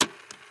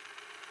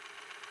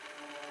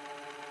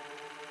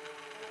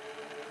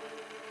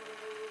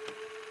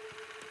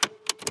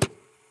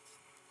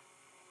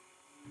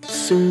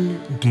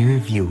Soon, dear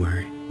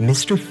viewer,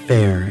 Mr.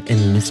 Fair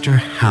and Mr.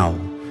 Howell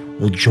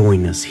will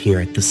join us here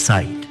at the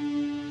site.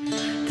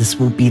 This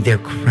will be their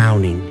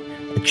crowning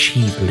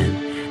achievement,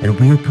 and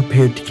we are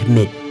prepared to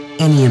commit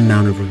any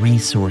amount of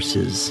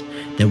resources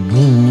that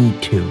we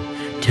need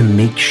to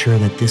make sure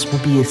that this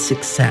will be a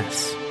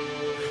success.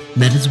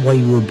 That is why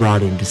you were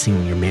brought into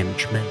senior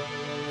management.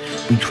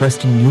 We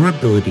trust in your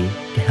ability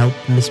to help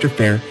Mr.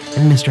 Fair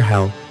and Mr.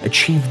 Howell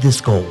achieve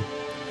this goal.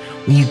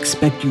 We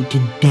expect you to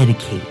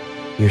dedicate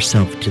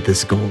yourself to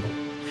this goal.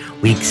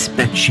 We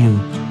expect you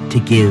to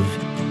give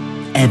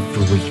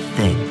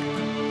everything,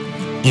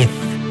 if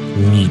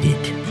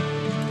needed.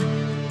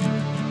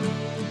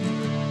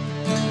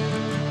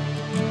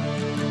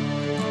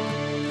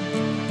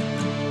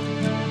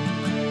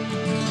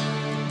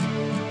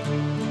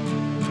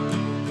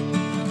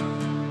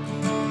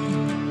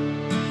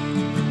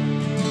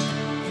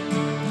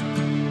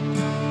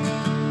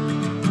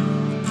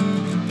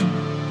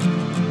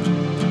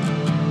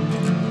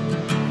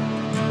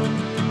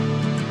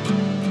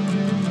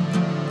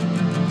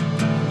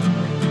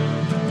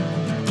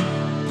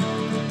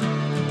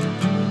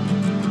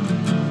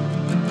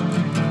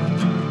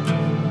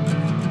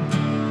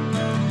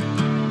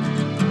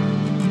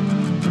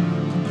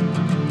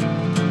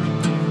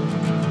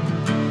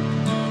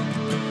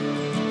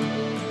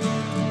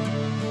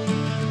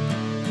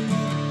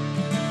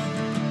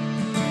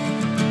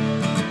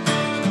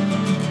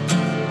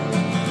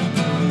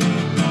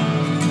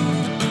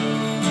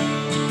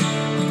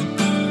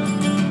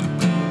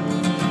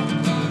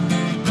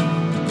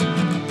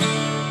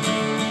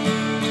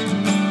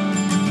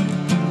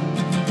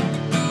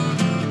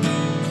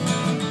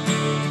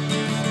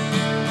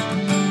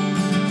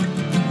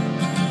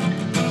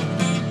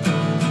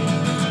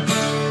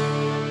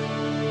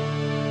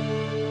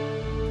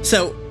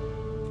 So,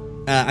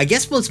 I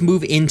guess let's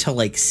move into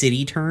like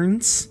city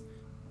turns.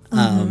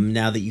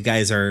 Now that you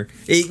guys are,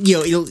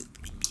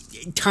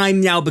 time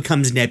now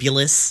becomes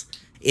nebulous.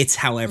 It's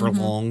however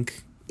long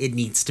it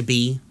needs to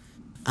be.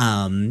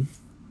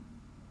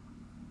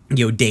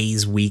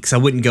 Days, weeks. I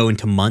wouldn't go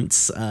into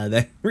months.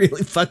 That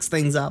really fucks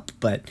things up.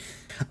 But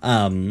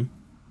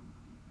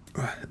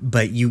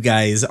you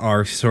guys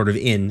are sort of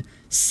in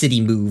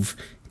city move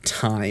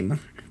time.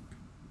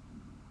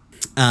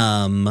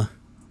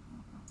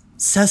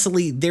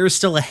 Cecily, there's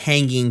still a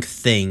hanging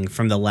thing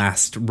from the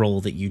last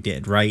roll that you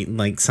did, right?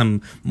 Like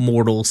some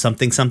mortal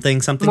something.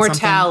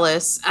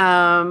 Mortalis.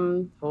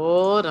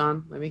 Hold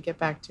on. Let me get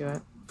back to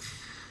it.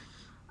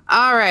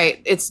 All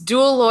right. It's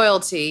dual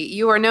loyalty.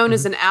 You are known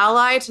as an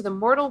ally to the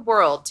mortal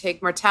world.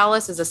 Take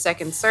Mortalis as a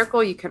second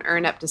circle. You can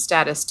earn up to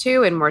status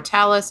 2 in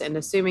Mortalis, and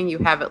assuming you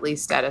have at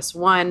least status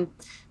 1,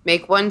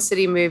 make one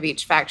city move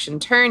each faction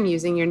turn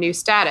using your new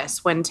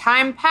status. When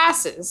time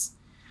passes,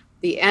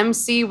 the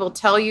MC will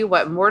tell you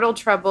what mortal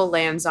trouble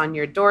lands on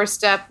your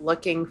doorstep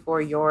looking for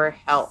your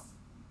help.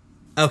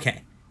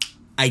 Okay.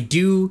 I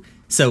do.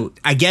 So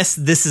I guess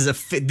this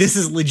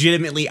is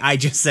legitimately, I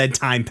just said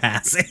time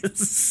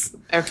passes.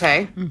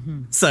 Okay.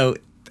 So,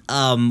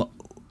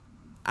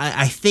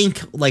 I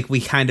think like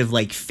we kind of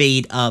like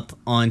fade up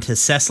onto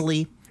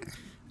Cecily.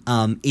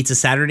 It's a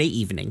Saturday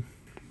evening.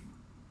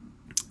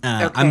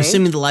 Okay. I'm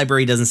assuming the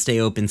library doesn't stay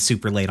open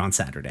super late on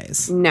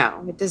Saturdays.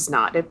 No, it does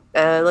not.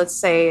 Let's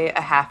say a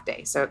half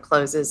day. So it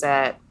closes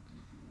at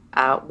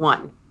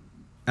 1.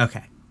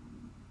 Okay.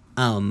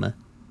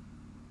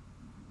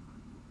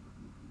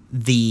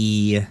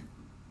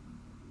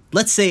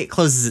 Let's say it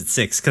closes at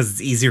 6 because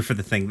it's easier for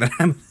the thing that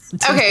I'm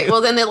okay,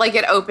 well then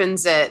it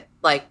opens at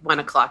like 1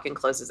 o'clock and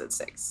closes at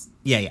 6.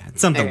 Yeah,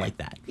 something like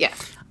that. Yeah.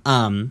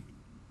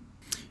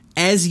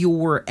 As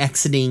you're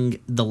exiting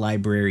the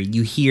library,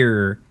 you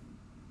hear...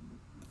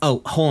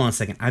 Oh, hold on a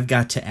second. I've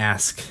got to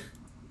ask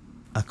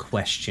a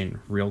question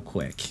real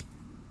quick.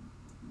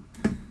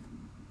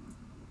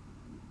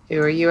 Who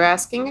are you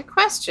asking a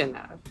question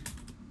of?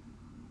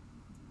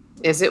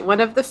 Is it one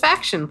of the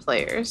faction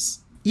players?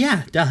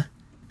 Yeah, duh.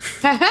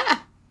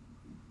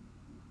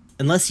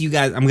 Unless you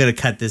guys... I'm going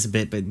to cut this a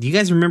bit, but do you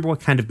guys remember what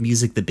kind of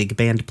music the big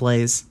band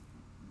plays?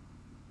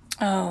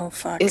 Oh,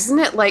 fuck. Isn't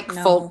it like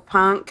folk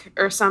punk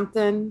or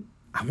something?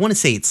 I want to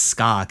say it's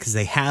ska because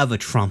they have a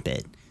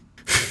trumpet.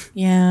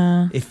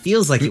 Yeah. It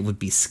feels like it would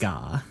be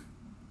ska.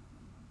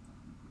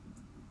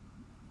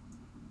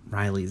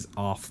 Riley's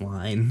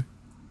offline.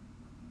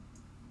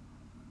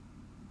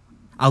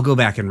 I'll go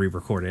back and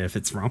re-record it if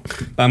it's wrong.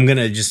 But I'm going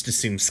to just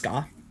assume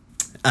ska.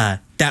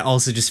 That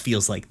also just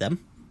feels like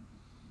them.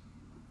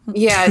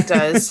 Yeah, it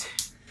does.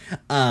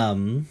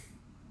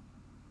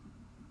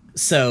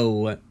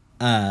 So,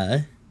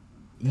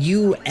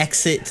 you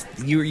exit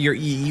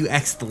you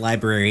exit the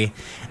library,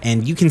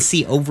 and you can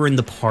see over in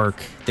the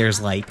park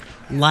there's like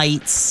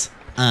lights,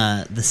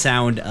 the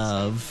sound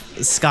of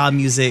ska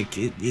music.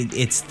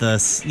 It's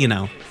the, you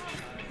know,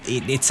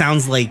 it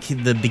sounds like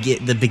the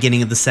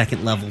beginning of the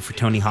second level for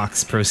Tony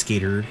Hawk's Pro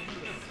Skater,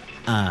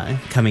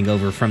 coming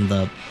over from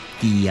the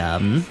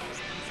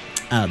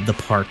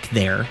park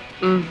there.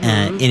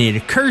 And it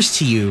occurs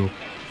to you,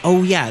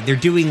 oh yeah, they're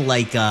doing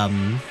like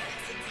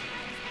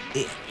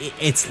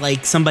it's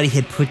like somebody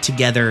had put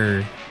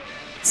together,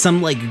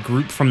 some like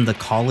group from the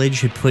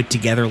college had put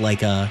together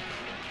like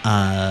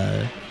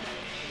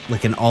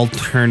like an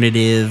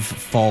alternative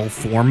fall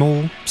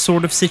formal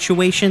sort of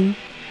situation.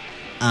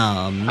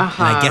 And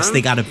I guess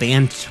they got a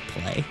band to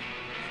play.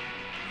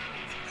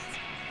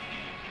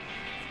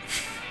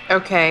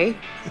 Okay.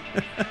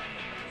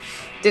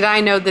 Did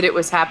I know that it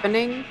was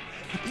happening?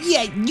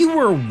 Yeah, you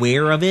were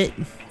aware of it.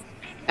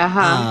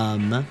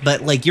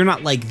 But like you're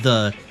not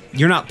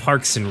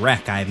Parks and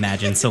Rec, I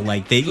imagine. So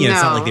like they, you know,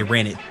 it's not like they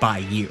ran it by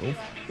you.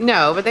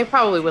 No, but they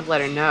probably would let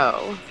her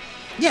know.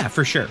 Yeah,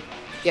 for sure.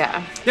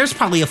 Yeah. There's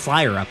probably a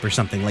flyer up or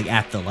something like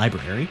at the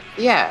library.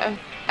 Yeah,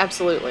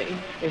 absolutely.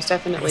 There's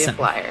definitely a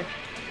flyer.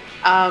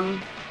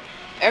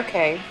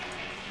 Okay.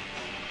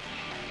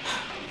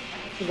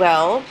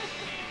 Well,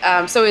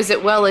 so is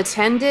it well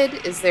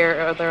attended?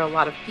 Are there a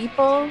lot of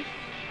people?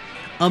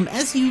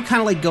 As you kind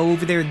of like go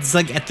over there, it's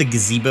like at the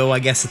gazebo, I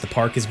guess, at the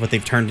park is what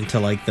they've turned into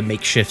like the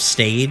makeshift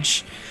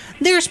stage.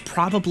 There's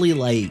probably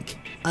like,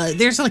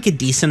 there's like a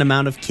decent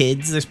amount of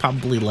kids. There's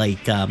probably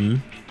like, probably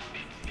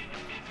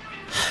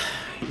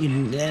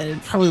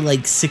like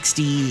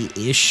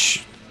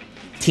 60-ish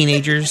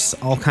teenagers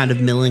all kind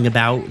of milling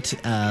about.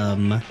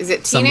 Is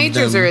it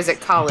teenagers or is it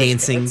college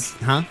dancing, kids?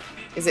 Huh?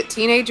 Is it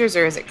teenagers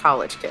or is it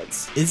college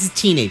kids? This is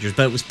teenagers,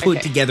 but it was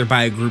put together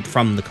by a group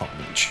from the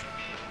college.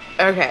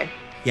 Okay.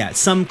 Yeah,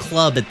 some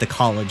club at the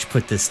college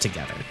put this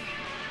together.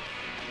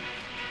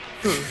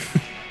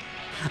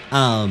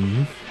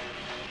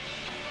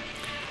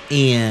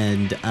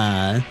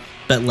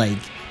 But like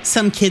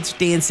some kids are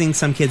dancing,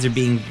 some kids are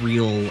being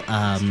real,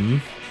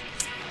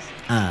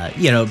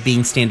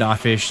 being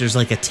standoffish. There's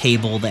like a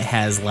table that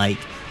has like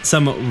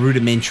some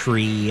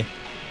rudimentary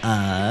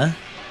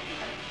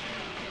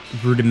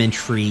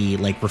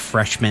like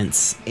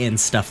refreshments and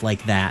stuff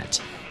like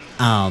that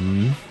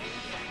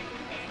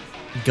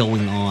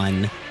going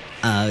on.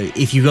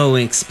 If you go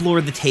and explore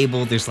the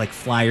table, there's like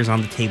flyers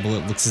on the table.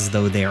 It looks as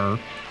though they're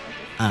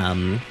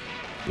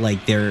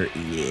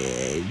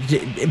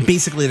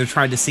basically they're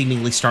trying to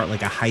seemingly start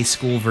like a high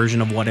school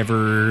version of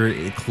whatever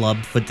club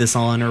put this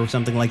on or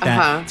something like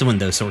that. It's one of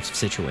those sorts of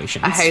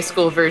situations. A high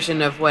school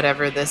version of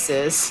whatever this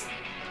is.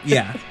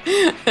 Yeah.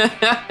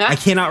 I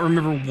cannot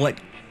remember what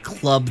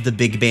club the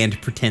big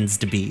band pretends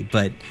to be,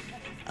 but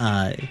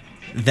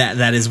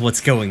that is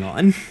what's going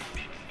on.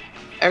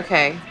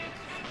 Okay.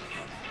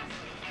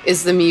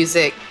 Is the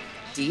music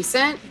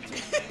decent?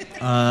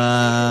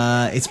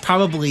 It's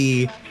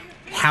probably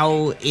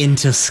how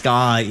into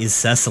ska is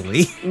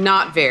Cecily.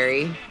 Not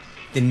very.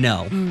 Then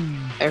no.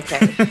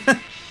 Okay.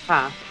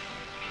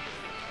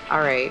 All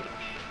right.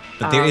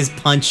 But there is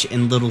punch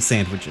and little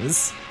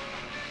sandwiches.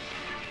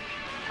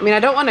 I mean, I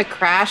don't want to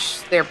crash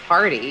their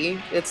party.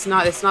 It's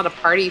not a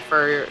party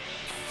for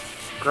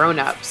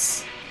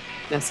grown-ups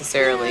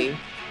necessarily.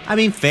 I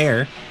mean,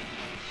 fair.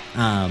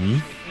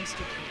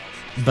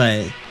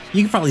 But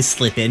you could probably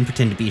slip in,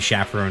 pretend to be a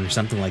chaperone or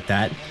something like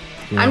that.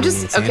 I'm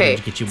just okay.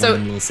 Get you one of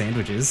them little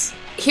sandwiches.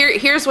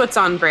 Here's what's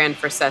on brand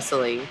for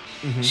Cecily.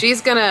 Mm-hmm.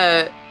 She's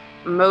gonna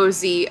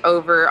mosey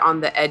over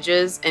on the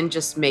edges and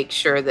just make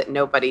sure that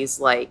nobody's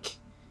like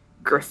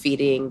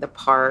graffitiing the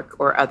park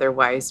or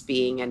otherwise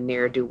being a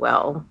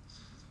ne'er-do-well.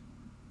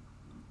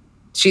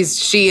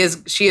 She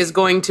is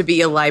going to be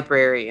a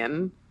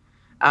librarian,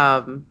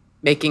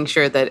 making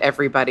sure that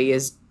everybody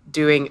is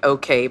doing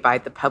okay by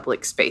the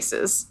public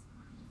spaces.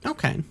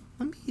 Okay,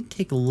 let me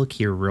take a look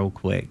here real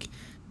quick.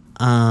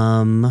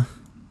 I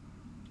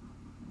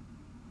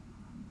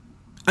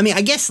mean,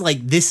 I guess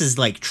like this is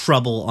like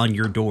trouble on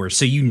your door,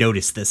 so you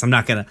notice this. I'm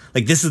not gonna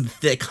like this is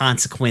the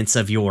consequence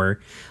of your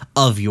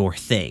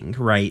thing,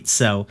 right?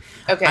 So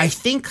okay. I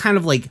think kind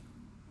of like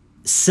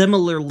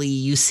similarly,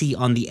 you see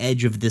on the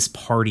edge of this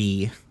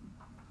party,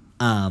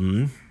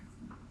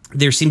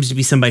 there seems to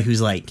be somebody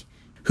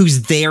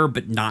who's there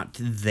but not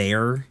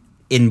there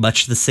in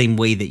much the same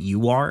way that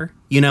you are,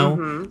 you know?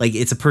 Mm-hmm. Like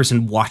it's a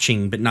person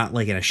watching but not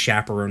like in a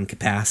chaperone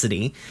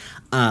capacity.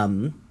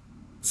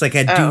 It's like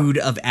a dude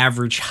of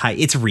average height.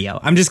 It's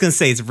Rio. I'm just going to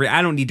say it's Rio.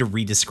 I don't need to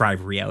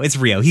re-describe Rio. It's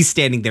Rio. He's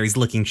standing there. He's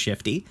looking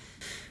shifty.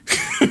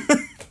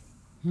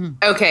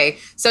 Okay.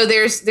 So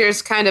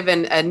there's kind of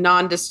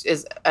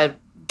a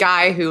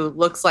guy who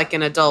looks like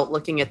an adult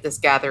looking at this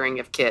gathering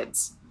of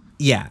kids.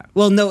 Yeah.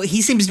 Well, no,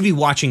 he seems to be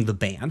watching the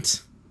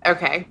band.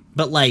 Okay.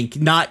 But like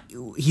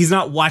he's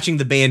not watching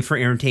the band for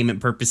entertainment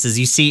purposes.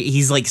 You see,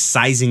 he's like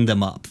sizing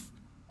them up.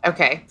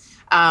 Okay.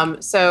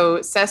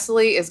 So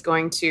Cecily is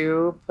going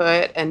to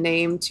put a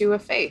name to a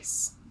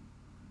face.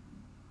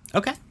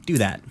 Okay, do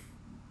that.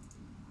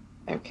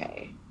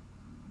 Okay.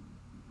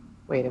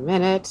 Wait a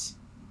minute.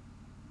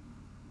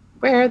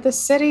 Where the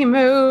city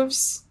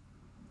moves.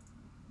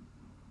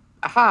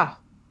 Aha.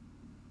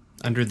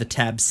 Under the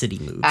tab City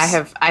Moves.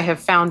 I have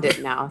found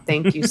it now.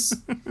 Thank you.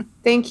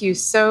 Thank you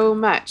so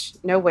much.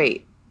 No,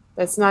 wait.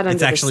 That's not under the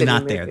city moves. It's actually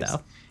not there,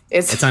 though.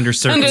 It's under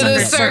circle. Under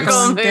the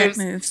circle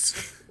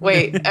moves.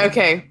 Wait,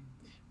 okay.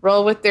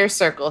 Roll with their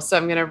circle. So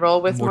I'm going to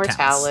roll with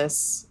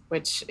Mortalis,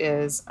 which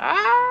is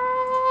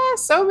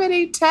So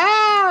many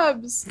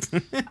tabs.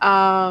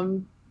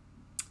 I've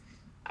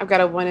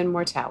got a 1 in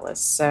Mortalis,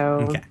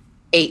 so Okay.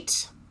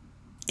 8.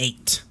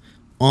 8.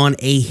 On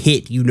a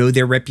hit, you know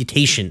their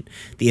reputation.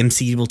 The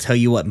MC will tell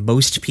you what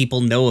most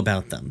people know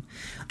about them.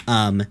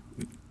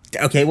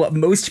 Okay, what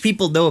most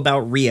people know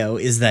about Rio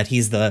is that he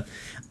is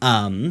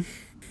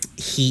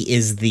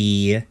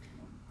the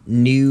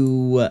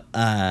new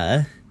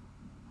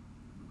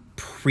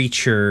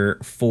preacher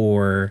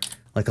for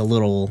like a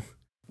little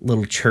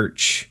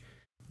church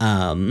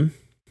called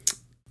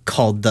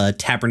the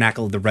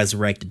Tabernacle of the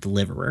Resurrected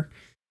Deliverer.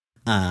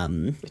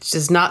 Which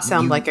does not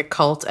sound like a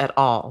cult at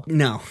all.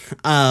 No.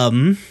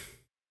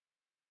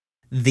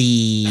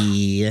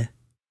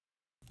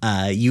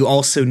 You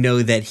also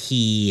know that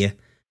he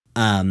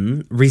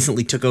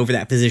recently took over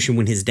that position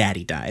when his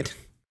daddy died.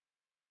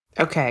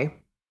 Okay.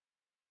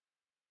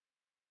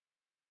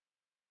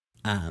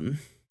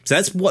 So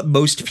that's what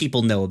most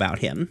people know about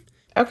him.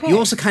 Okay. You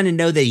also kind of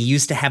know that he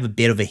used to have a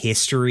bit of a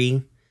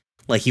history.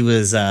 Like he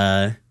was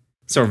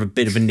sort of a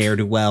bit of a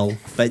ne'er-do-well.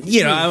 But,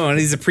 you know,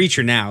 he's a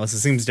preacher now, so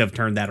seems to have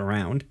turned that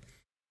around.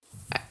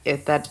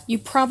 You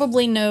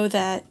probably know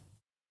that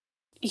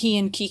he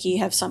and Kiki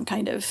have some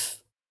kind of...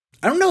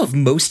 I don't know if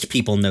most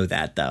people know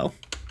that, though.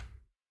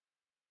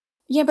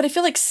 Yeah, but I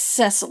feel like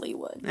Cecily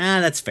would.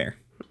 That's fair.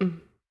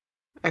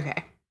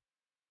 Okay.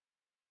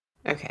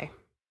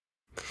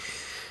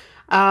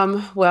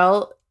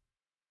 Well,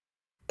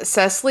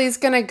 Cecily's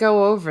gonna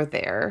go over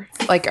there,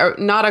 like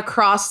not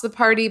across the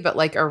party, but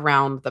like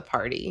around the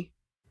party,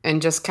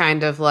 and just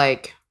kind of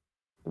like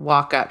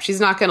walk up. She's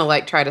not gonna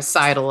like try to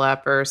sidle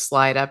up or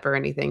slide up or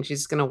anything.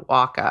 She's gonna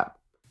walk up.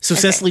 So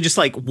Okay. Cecily just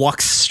like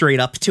walks straight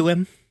up to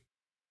him.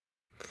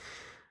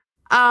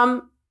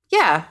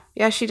 Yeah,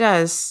 she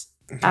does.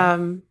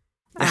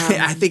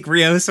 I think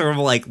Rio sort of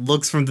like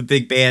looks from the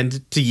big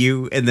band to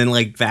you and then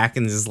like back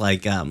and is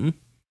like, is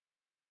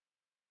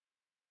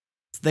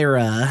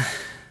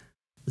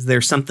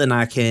there something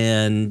I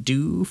can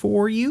do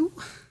for you?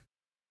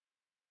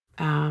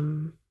 Are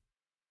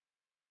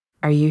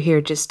you here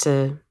just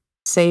to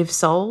save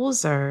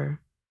souls or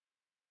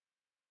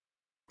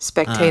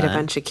spectate a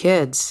bunch of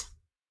kids?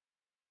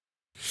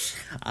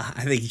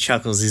 I think he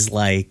chuckles. He's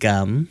like,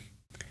 probably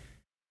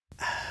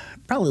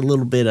a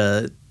little bit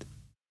of.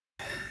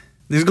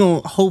 There's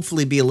going to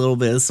hopefully be a little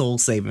bit of soul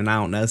saving. I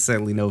don't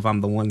necessarily know if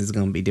I'm the one who's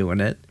going to be doing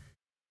it.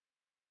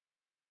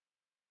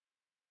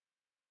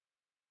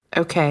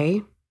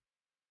 Okay.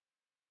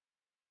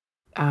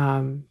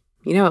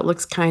 It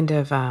looks kind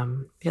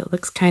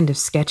of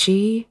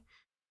sketchy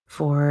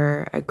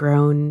for a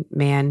grown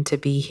man to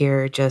be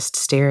here just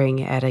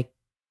staring at a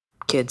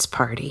kid's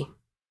party.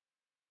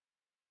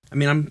 I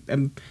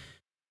mean,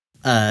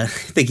 I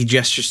think he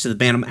gestures to the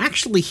band. I'm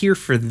actually here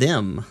for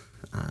them.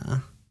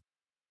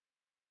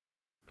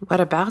 What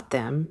about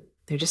them?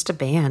 They're just a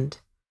band.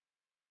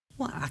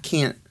 Well, I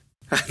can't.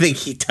 I think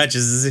he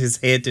touches his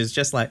head to his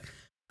chest like,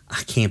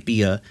 I can't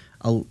be a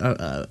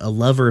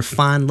lover of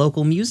fine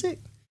local music.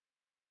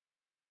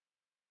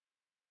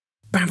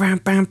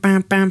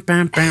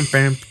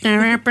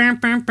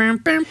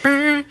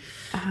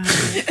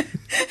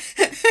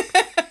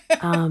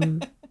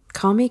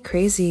 Call me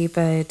crazy,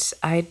 but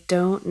I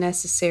don't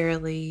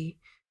necessarily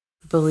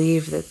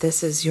believe that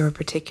this is your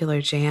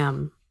particular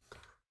jam,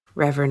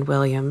 Reverend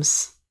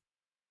Williams.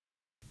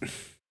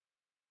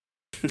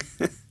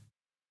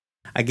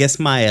 I guess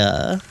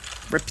my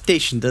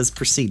reputation does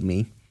precede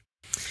me.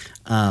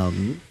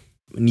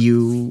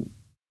 You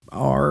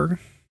are?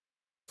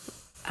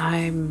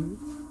 I'm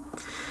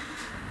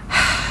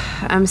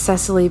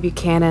Cecily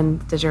Buchanan,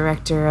 the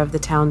director of the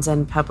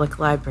Townsend Public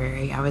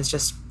Library. I was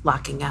just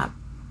locking up.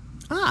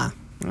 Ah,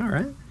 all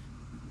right.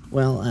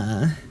 Well,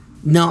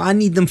 no, I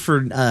need them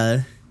for,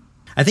 I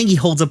think he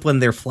holds up one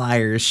of their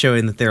flyers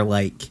showing that they're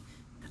like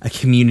a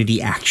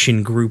community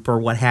action group or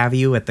what have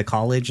you at the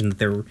college and that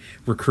they're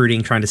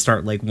recruiting, trying to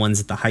start like ones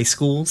at the high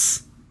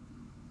schools.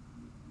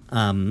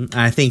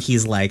 I think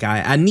he's like,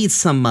 I need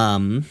some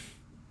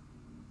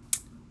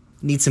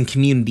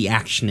community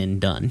action and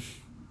done.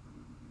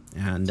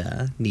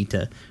 And need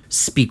to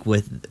speak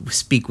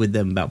with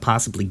them about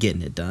possibly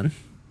getting it done.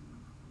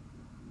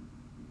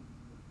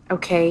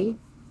 Okay.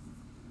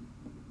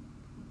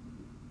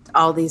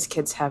 All these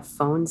kids have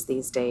phones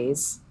these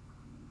days.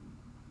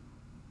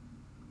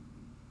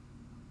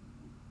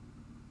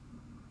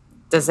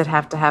 Does it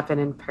have to happen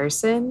in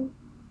person?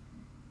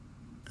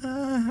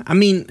 I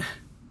mean,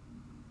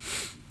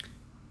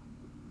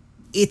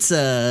 it's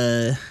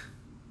I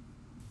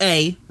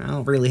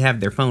don't really have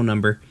their phone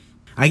number.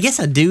 I guess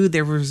I do.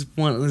 There was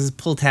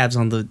pull tabs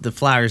on the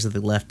flyers that they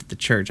left at the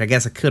church. I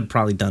guess I could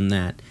probably done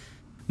that,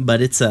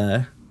 but it's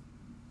a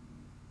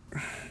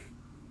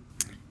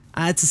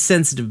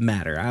sensitive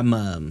matter. I'm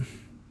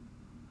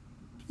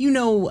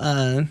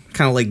kind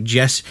of like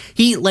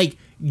he like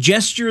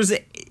gestures,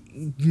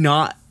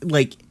 not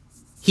like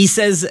he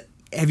says.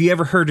 Have you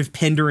ever heard of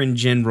Pender in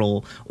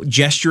general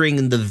gesturing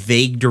in the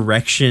vague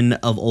direction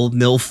of Old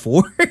Mill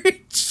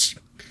Forge?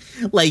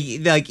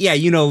 like yeah,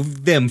 you know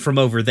them from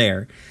over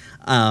there.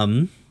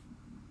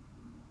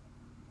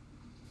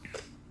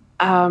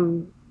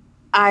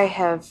 I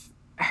have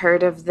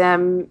heard of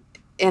them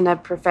in a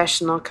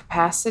professional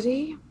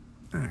capacity.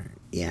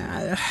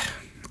 Yeah,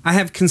 I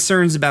have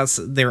concerns about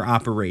their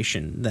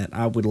operation that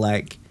I would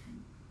like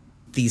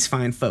these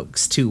fine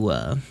folks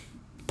to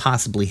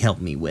possibly help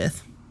me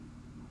with.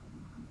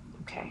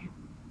 Okay.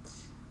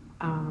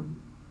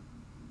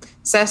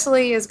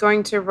 Cecily is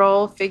going to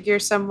roll figure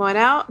someone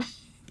out.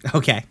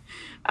 Okay.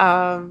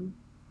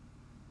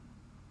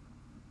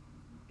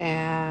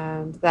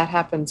 And that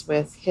happens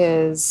with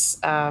his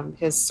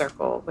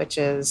circle, which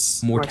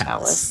is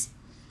Mortalis.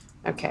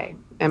 Okay.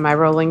 Am I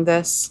rolling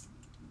this?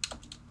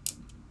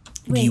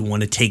 Do you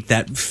want to take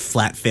that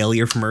flat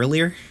failure from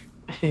earlier?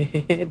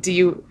 Do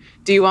you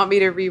want me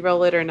to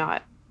re-roll it or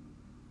not?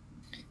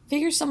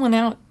 Figure someone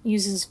out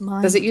uses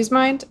mind. Does it use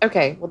mind?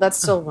 Okay. Well, that's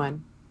still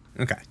one.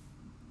 Okay.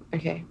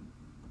 Okay.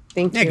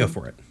 Thank you. Yeah, go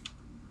for it.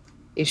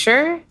 You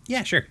sure?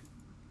 Yeah, sure.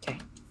 Okay.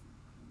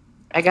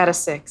 I got a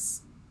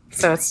 6,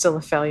 so it's still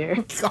a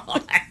failure.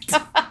 God.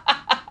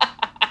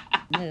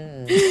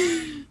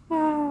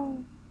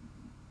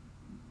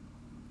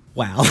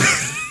 Wow.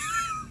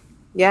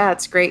 Yeah,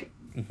 it's great.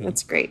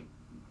 It's great.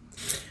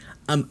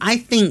 I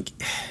think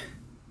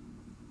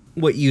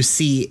what you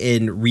see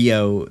in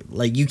Rio,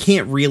 like, you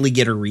can't really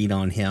get a read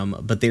on him,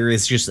 but there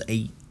is just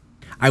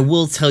I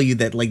will tell you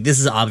that, like, this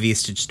is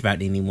obvious to just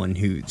about anyone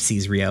who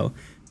sees Rio.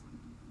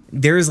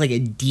 There is, like, a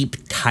deep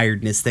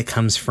tiredness that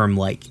comes from,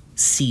 like,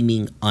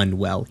 seeming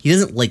unwell. He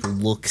doesn't, like,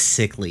 look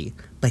sickly,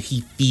 but he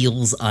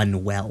feels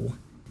unwell.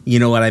 You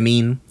know what I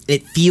mean?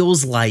 It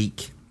feels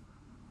like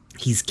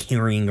he's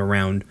carrying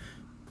around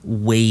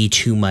way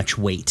too much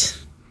weight.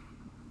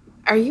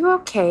 Are you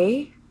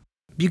okay?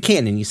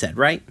 Buchanan, you said,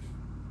 right?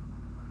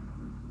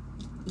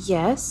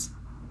 Yes.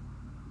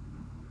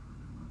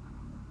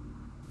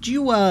 Did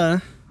you,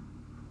 I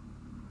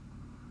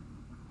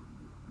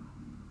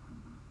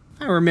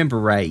remember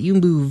right, you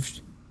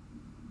moved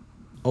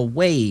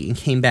away and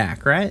came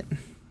back, right?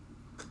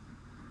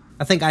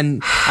 I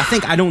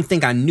don't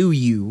think I knew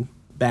you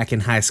back in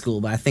high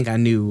school, but I think I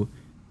knew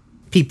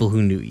people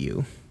who knew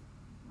you.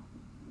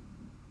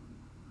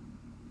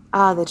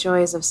 Ah, the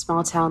joys of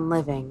small town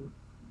living.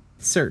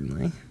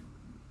 Certainly.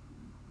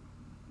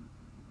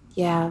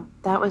 Yeah,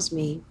 that was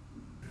me.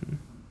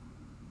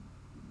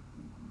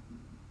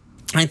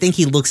 I think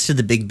he looks to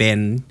the big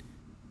Ben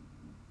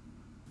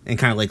and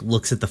kind of, like,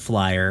 looks at the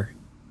flyer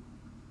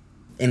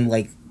and,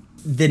 like,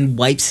 then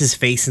wipes his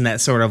face in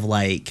that sort of,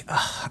 like,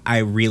 I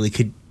really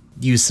could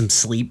use some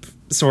sleep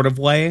sort of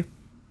way.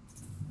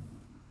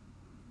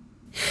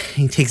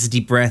 He takes a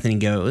deep breath and he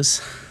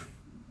goes,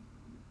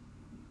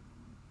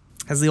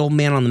 "How's the old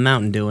man on the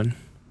mountain doing?"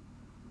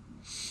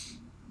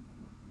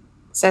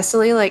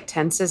 Cecily, like,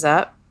 tenses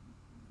up.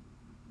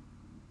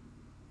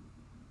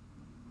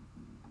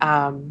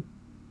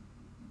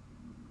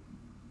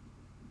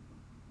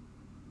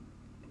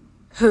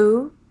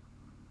 Who?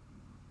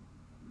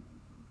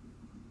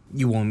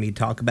 You want me to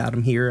talk about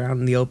him here out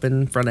in the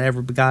open in front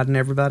of God and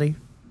everybody?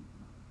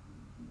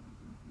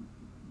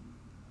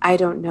 I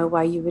don't know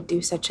why you would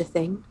do such a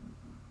thing.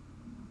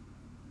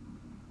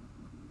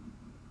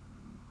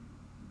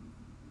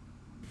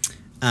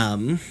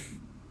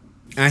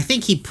 I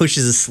think he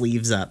pushes his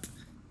sleeves up,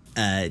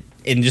 and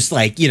just,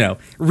 like, you know,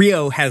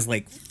 Rio has,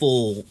 like,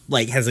 full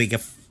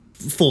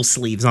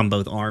sleeves on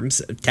both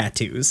arms,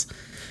 tattoos,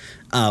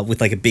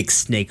 with, like, a big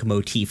snake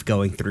motif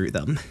going through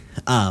them.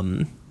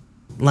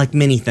 Like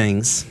many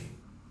things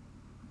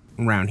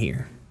around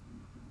here,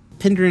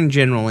 Pender in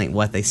general ain't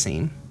what they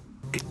seem.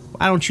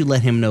 Why don't you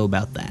let him know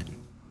about that?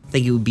 I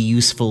think it would be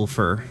useful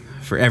for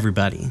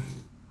everybody.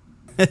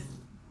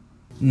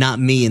 Not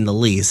me in the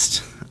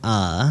least.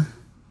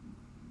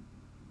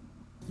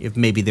 If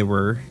maybe there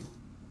were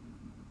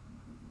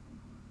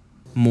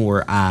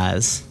more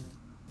eyes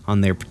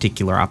on their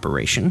particular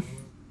operation.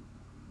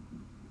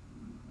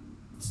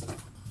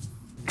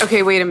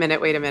 Okay, wait a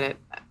minute.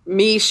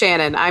 Me,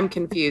 Shannon, I'm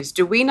confused.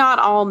 Do we not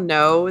all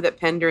know that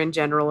Pender in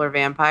general are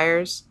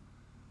vampires?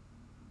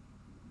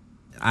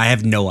 I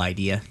have no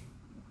idea.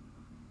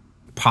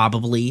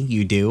 Probably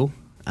you do,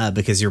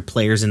 because you're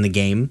players in the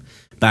game.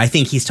 But I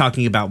think he's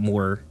talking about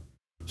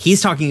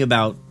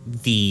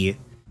the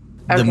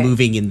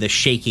moving and the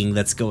shaking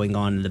that's going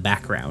on in the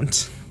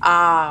background.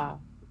 Ah,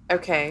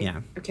 okay.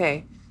 Yeah.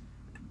 Okay.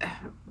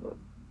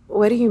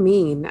 What do you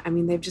mean? I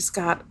mean, they've just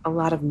got a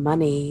lot of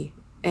money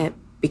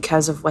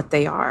because of what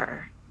they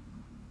are.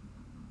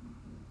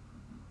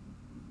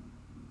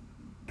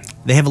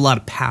 They have a lot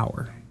of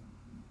power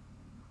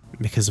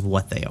because of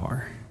what they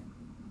are.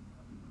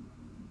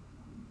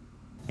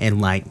 And,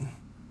 like,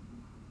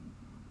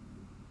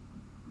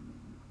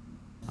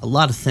 a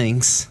lot of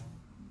things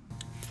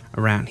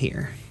around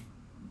here,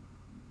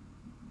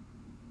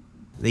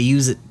 they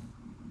use it,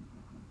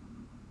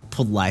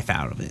 pull life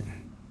out of it.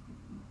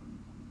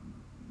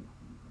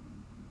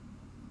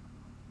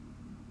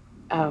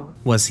 Oh.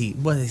 What is he,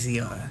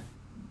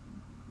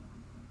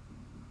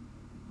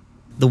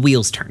 the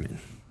wheels turning.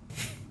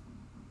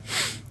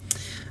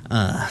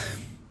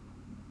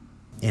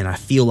 And I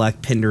feel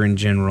like Pender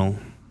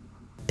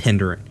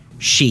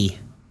She,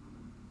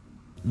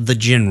 the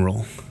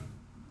general,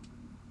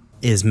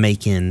 is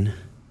making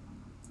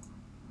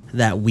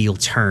that wheel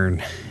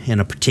turn in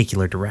a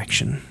particular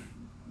direction.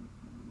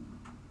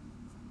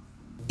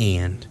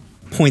 And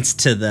points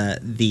to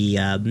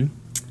the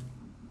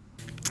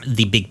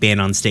big band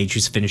on stage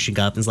who's finishing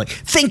up and is like,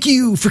 "Thank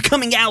you for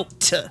coming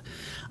out."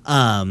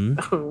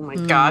 Oh my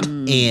god.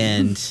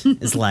 And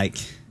is like,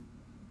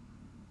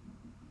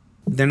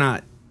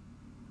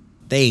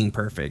 they ain't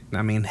perfect.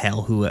 I mean,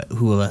 hell, who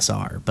of us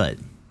are, but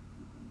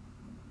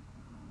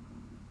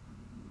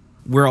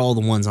we're all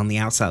the ones on the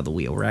outside of the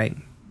wheel, right?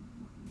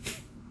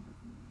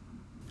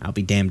 I'll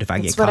be damned if I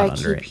get caught under it.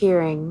 That's what I keep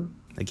hearing.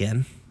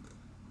 Again.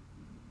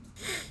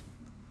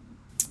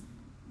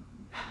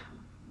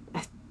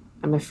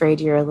 I'm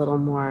afraid you're a little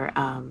more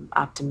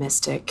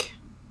optimistic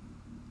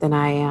than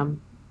I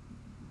am.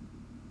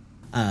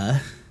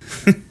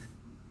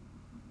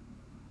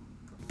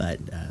 But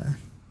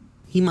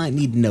he might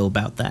need to know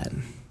about that.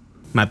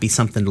 Might be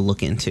something to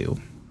look into.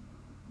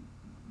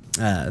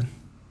 I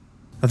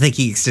think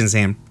he extends his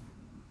hand.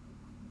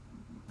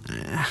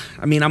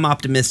 I mean, I'm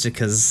optimistic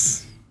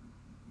because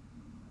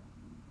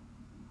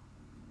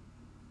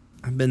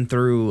I've been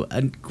through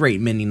a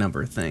great many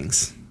number of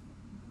things.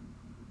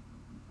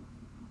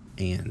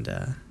 And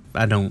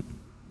I don't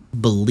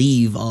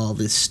believe all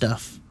this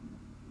stuff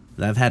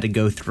that I've had to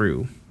go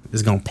through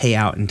is going to pay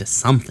out into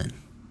something.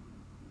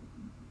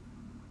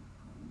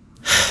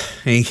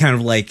 And he kind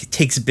of like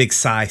takes a big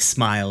sigh,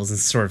 smiles, and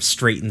sort of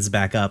straightens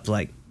back up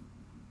like,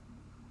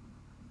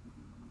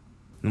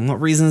 and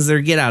what reason is there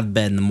to get out of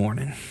bed in the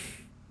morning?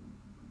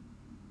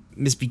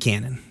 Miss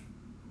Buchanan.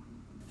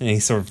 And he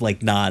sort of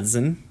like nods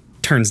and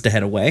turns to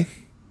head away.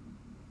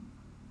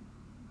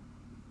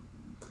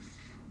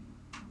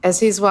 As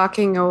he's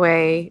walking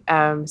away,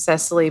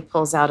 Cecily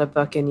pulls out a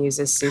book and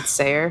uses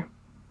Soothsayer.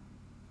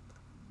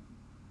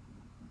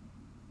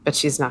 But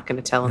she's not going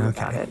to tell him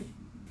about it.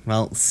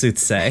 Well,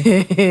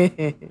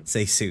 soothsay.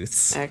 Say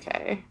sooths.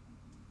 Okay.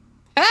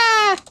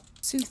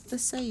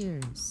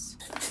 Soothsayers.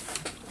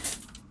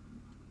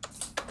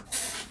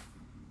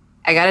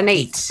 I got an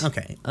 8.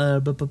 Okay.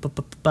 On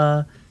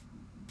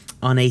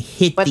a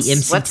hit, the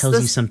MC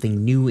tells you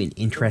something new and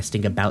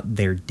interesting about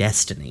their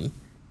destiny.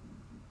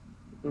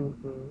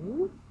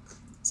 Mm-hmm.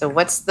 So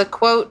what's the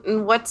quote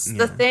and what's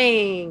the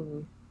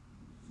thing?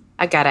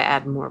 I gotta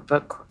add more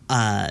book.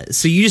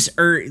 So you just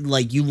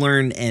you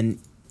learn a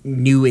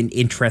new and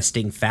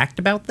interesting fact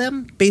about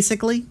them,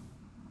 basically.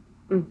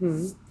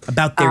 Mm-hmm.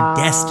 About their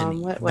destiny.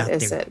 What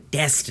is it?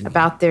 Destiny.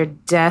 About their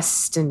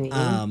destiny.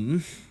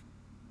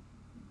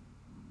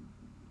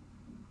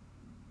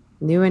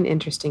 New and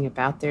interesting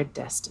about their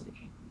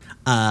destiny.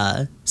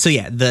 So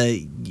yeah,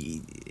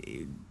 you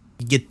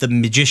get the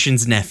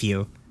magician's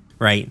nephew,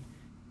 right?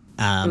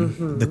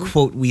 The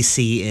quote we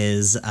see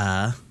is,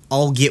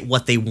 "All get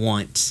what they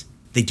want.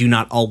 They do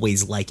not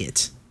always like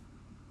it."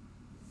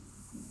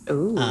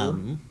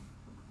 Ooh.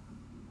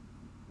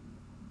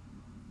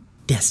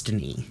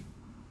 Destiny.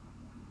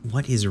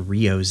 What is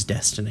Rio's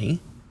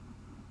destiny?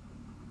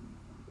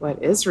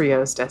 What is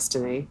Rio's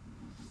destiny?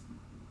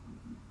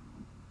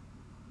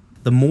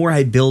 The more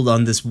I build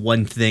on this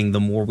one thing, the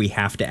more we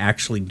have to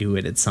actually do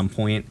it at some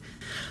point.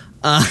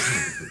 This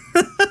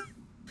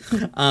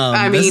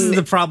is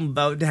the problem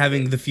about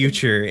having the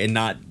future and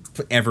not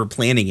ever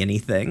planning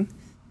anything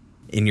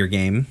in your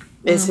game.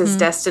 Is his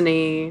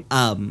destiny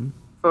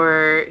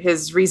for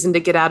his reason to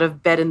get out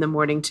of bed in the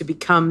morning to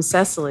become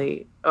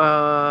Cecily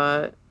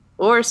or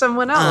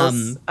someone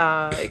else?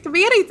 It could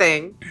be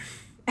anything.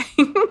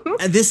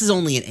 This is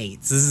only an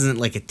 8. This isn't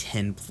like a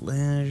 10.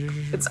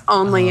 It's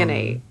only an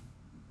 8.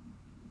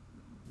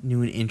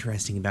 New and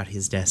interesting about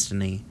his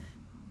destiny.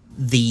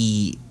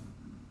 I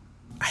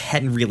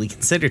hadn't really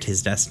considered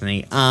his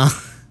destiny. Oh,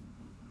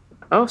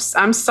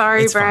 I'm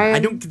sorry, Brian. I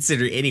don't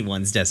consider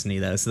anyone's destiny,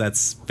 though, so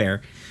that's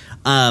fair.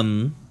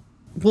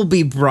 We'll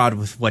be broad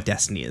with what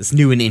destiny is.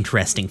 New and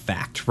interesting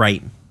fact,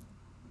 right? Okay.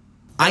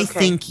 I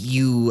think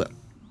you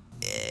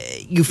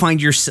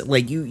find yourself,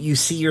 like, you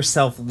see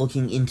yourself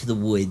looking into the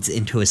woods,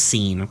 into a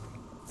scene.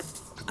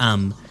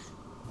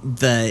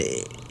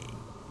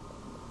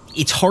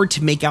 It's hard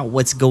to make out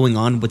what's going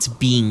on, what's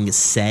being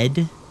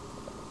said.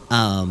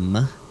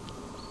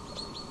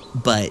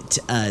 But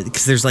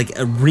because there's like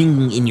a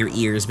ring in your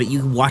ears, but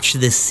you watch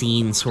this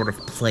scene sort of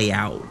play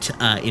out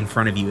in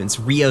front of you. And it's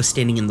Rio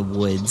standing in the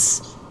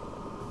woods,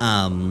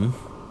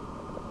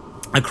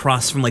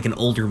 across from like an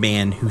older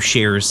man who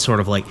shares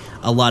sort of like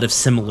a lot of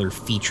similar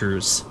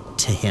features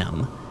to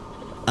him.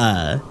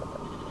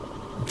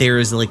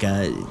 There's like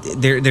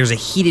there's a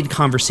heated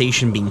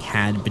conversation being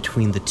had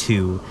between the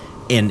two,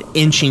 and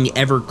inching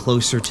ever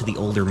closer to the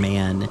older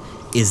man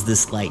is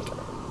this like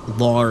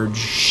large,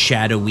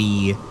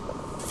 shadowy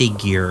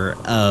figure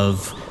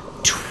of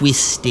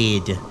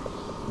twisted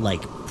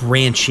like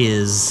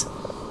branches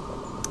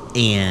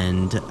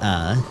and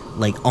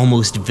like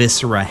almost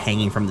viscera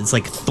hanging from it. It's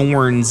like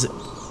thorns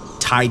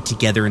tied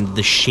together in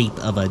the shape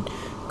of a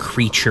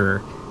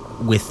creature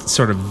with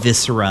sort of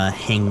viscera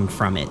hanging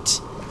from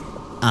it.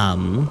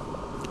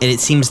 and it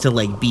seems to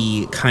like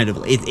be kind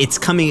of it's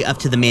coming up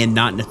to the man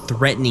not in a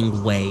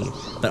threatening way,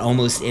 but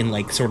almost in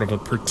like sort of a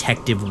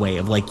protective way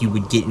of like you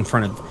would get in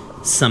front of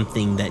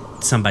something that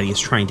somebody is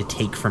trying to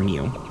take from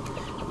you.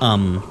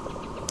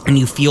 And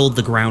you feel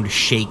the ground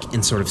shake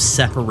and sort of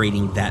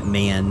separating that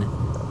man,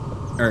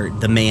 or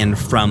the man,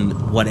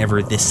 from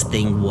whatever this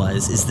thing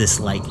was. Is this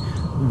like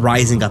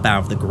rising up out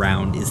of the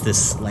ground? Is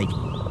this like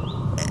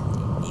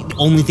the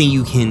only thing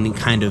you can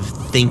kind of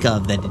think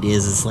of that it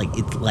is like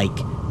it's like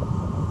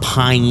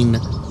pine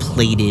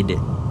plated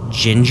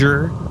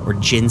ginger or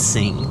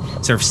ginseng,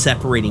 sort of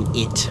separating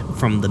it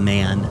from the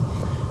man.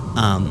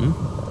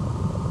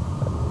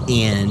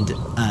 And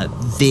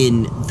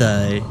then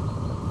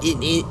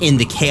in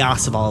the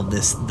chaos of all of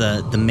this,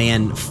 the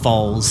man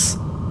falls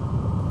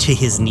to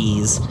his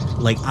knees,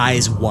 like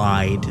eyes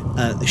wide,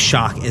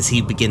 shock as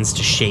he begins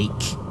to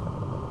shake.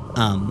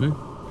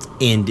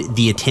 And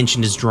the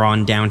attention is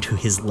drawn down to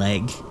his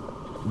leg,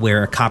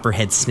 where a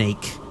copperhead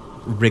snake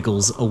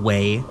wriggles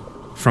away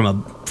from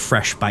a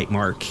fresh bite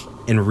mark,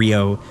 and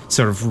Rio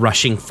sort of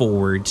rushing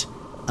forward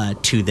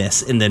to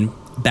this, and then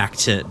back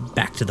to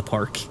the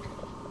park.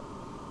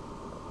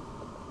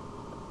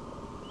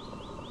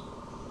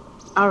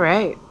 All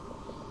right.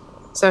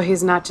 So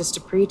he's not just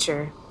a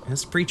preacher.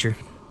 That's a preacher.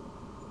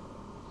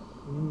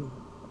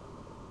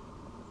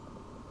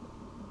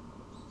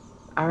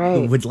 All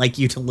right. Would like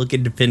you to look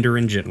into Fender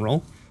in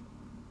general.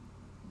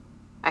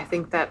 I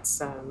think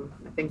that's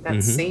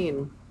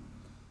seen.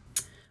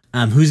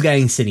 Who's got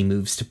any city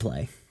moves to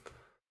play?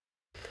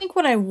 I think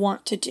what I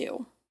want to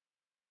do,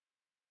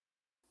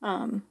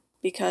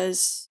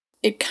 because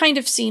it kind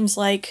of seems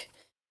like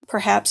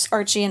perhaps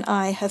Archie and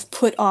I have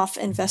put off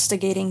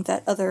investigating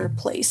that other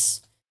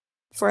place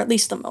for at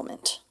least the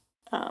moment,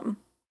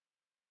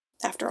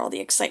 after all the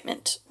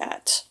excitement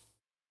at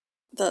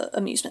the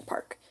amusement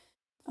park.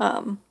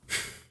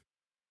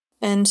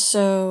 And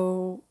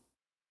so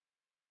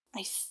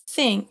I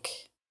think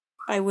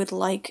I would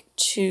like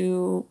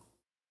to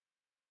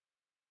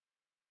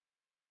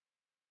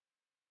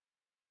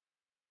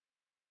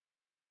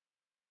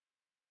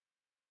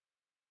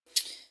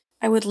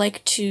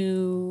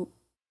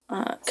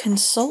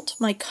consult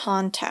my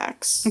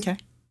contacts. Okay.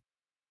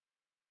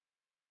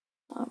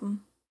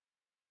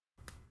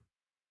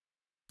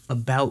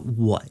 About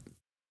what?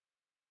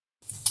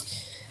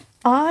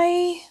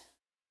 I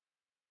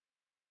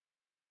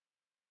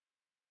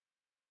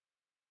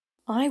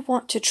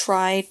want to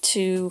try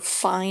to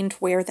find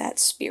where that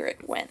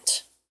spirit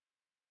went.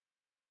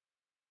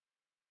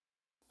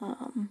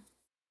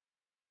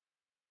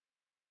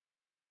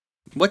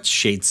 What's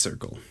Shade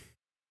Circle?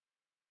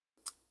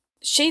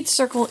 Shade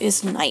Circle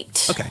is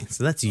night. Okay,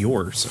 so that's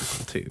your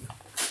circle too.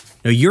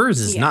 No, yours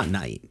is not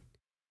night.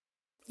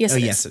 Yes,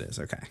 yes, it is.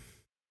 Okay.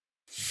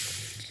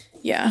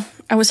 Yeah,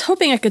 I was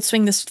hoping I could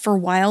swing this for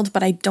wild,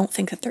 but I don't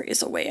think that there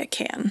is a way I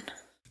can.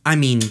 I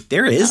mean,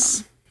 there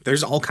is.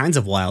 There's all kinds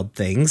of wild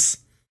things.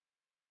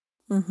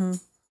 Mm-hmm.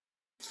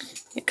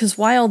 Because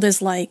wild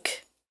is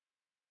like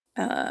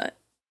demon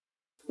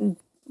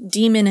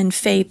and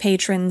fae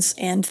patrons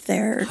and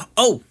their...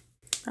 Oh!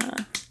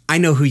 I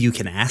know who you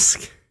can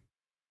ask.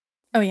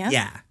 Oh, yeah?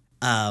 Yeah.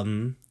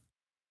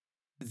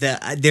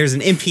 There's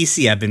an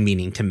NPC I've been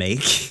meaning to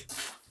make.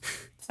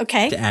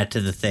 Okay. To add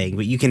to the thing,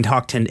 but you can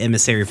talk to an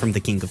emissary from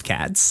the King of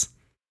Cats.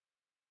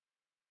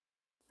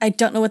 I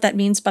don't know what that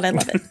means, but I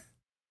love it.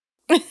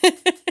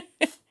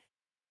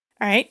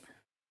 All right.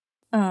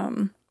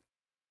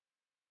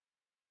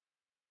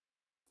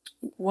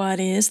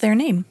 What is their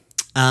name?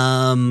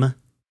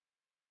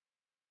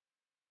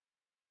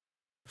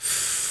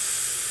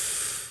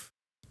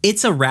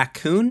 It's a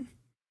raccoon.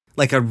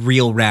 Like a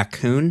real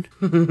raccoon.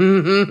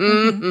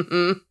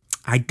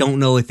 I don't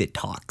know if it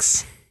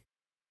talks.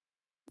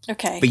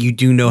 Okay. But you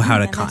do know how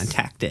to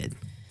contact it.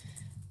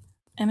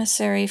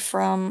 Emissary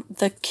from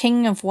the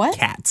King of what?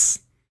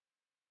 Cats.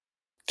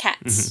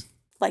 Cats. Mm-hmm.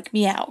 Like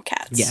meow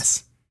cats.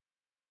 Yes.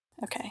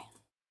 Okay.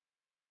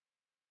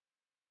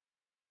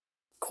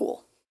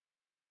 Cool.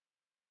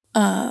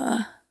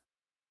 I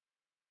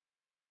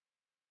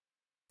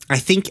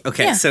think,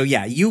 so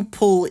you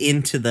pull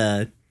into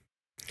the...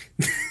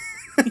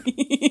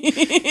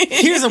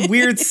 Here's a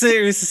weird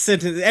serious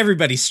sentence.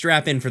 Everybody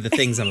strap in for the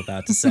things I'm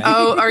about to say.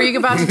 Oh, are you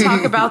about to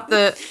talk about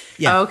the...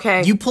 Yeah.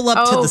 Okay. You pull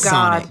up to the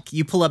God. Sonic.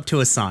 You pull up to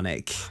a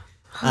Sonic.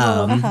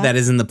 That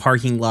is in the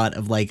parking lot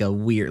of like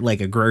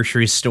a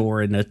grocery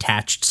store and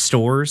attached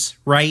stores,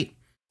 right?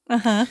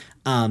 Uh-huh.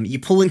 You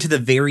pull into the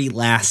very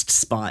last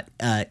spot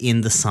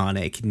in the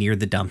Sonic near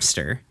the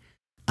dumpster.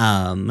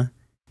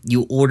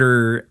 You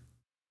order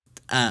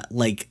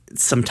like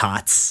some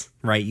tots,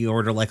 right? You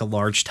order like a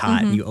large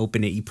tot, and you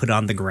open it, you put it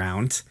on the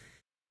ground.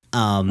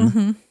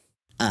 And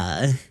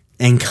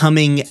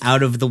coming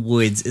out of the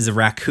woods is a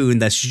raccoon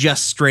that's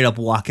just straight up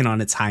walking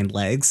on its hind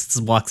legs.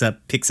 It walks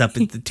up, picks up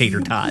the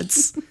tater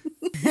tots,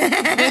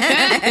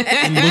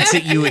 and looks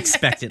at you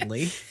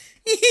expectantly.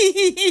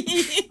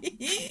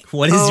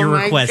 What is your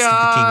request of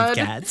the King of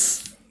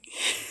Cats?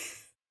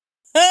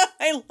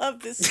 I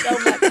love this so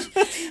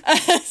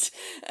much.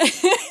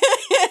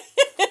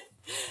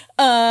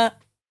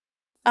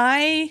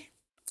 I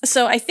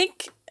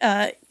think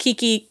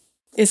Kiki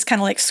is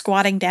kind of like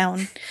squatting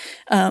down,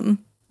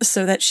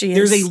 so that she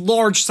There's is. a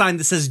large sign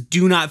that says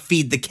 "Do not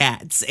feed the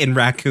cats and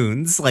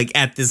raccoons." Like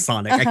at this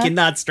Sonic, I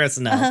cannot stress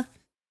enough.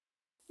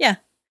 Yeah.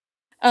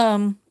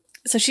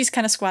 So she's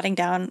kind of squatting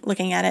down,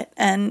 looking at it,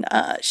 and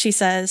she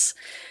says,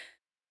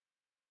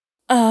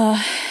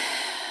 "I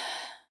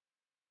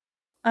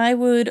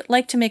would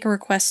like to make a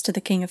request to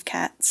the King of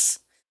Cats.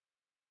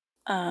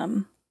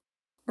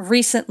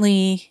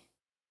 Recently,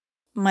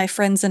 my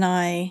friends and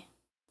I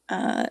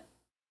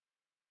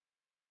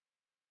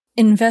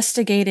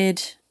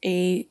investigated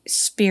a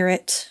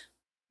spirit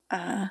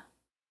at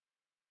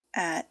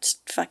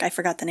I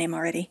forgot the name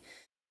already.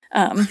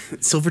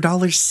 Silver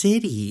Dollar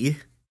City.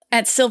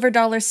 At Silver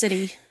Dollar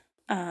City,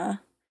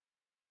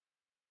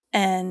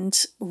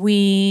 and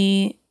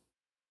we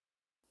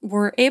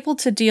were able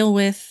to deal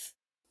with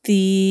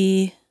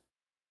the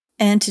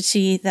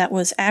entity that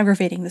was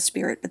aggravating the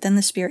spirit, but then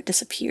the spirit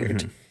disappeared.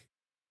 Mhm.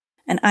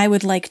 And I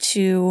would like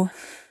to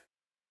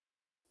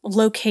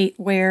locate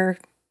where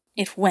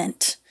it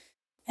went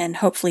and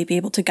hopefully be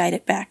able to guide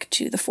it back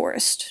to the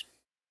forest.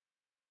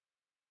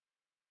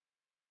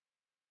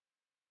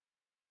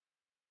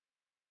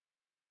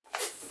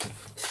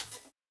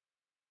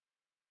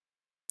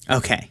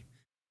 Okay.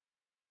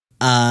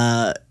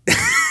 Do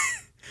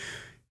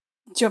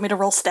you want me to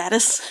roll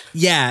status?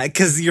 Yeah,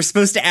 because you're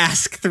supposed to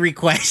ask 3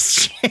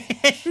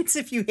 questions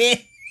if you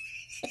hit.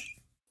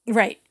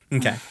 Right.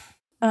 Okay.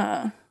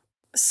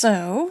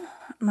 So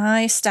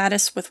my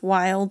status with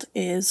wild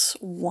is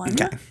 1.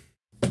 Okay.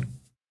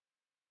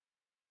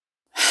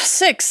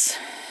 6.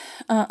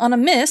 On a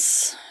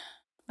miss,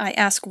 I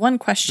ask 1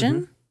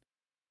 question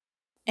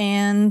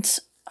and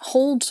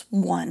hold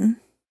 1.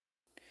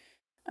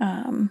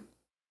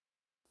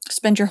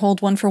 Spend your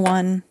hold 1 for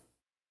 1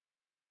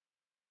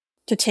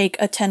 to take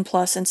a 10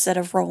 plus instead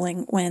of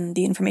rolling when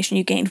the information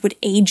you gained would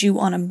aid you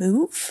on a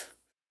move.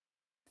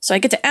 So I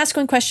get to ask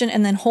 1 question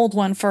and then hold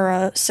 1 for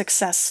a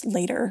success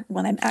later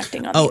when I'm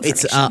acting on the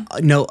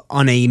information. No,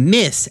 on a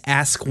miss,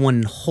 ask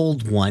 1,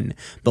 hold 1,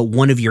 but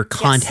one of your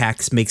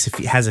contacts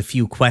has a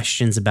few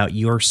questions about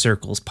your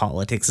circle's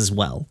politics as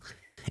well.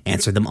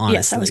 Answer them honestly.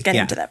 Yes, I was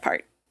getting to that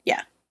part.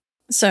 Yeah.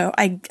 So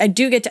I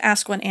do get to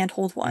ask 1 and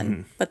hold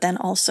 1, but then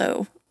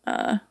also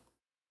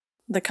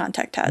the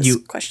contact has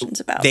questions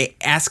about. They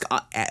ask,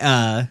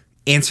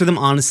 answer them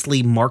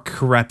honestly, mark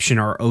corruption,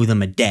 or owe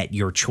them a debt,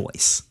 your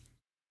choice.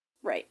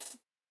 Right.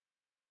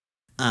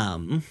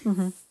 All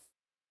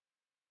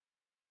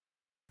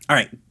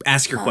right,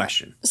 ask your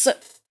question.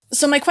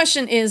 So my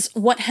question is,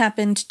 what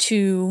happened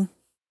to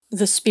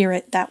the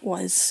spirit that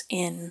was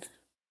in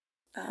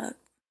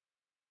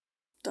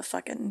the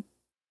fucking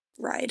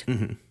ride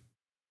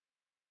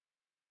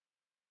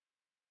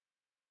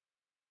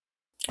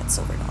at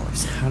Silver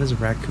Dollars? How does a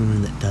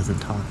raccoon that doesn't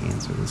talk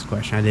answer this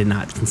question? I did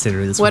not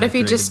consider this. What when if I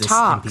he created just this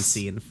talks?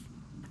 NPC and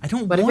I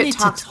don't What if want it it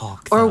talks? to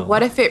talk, Or though.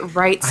 what if it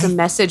writes a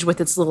message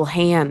with its little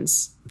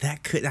hands?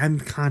 That could. I'm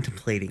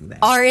contemplating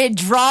that. Or it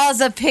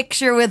draws a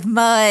picture with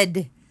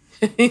mud.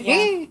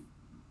 Yeah.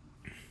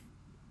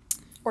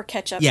 Or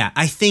ketchup. Yeah,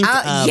 I think.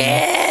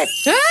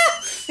 Yes!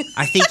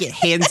 I think it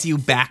hands you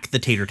back the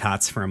tater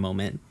tots for a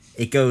moment.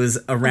 It goes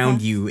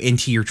around you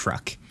into your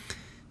truck.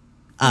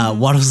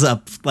 Waddles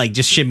up, like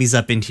just shimmies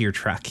up into your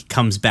truck.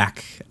 Comes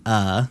back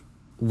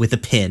with a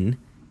pin.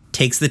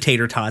 Takes the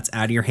tater tots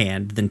out of your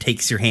hand, then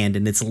takes your hand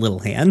in its little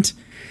hand,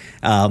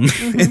 and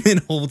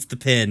then holds the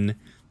pin.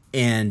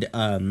 And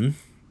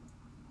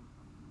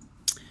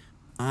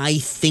I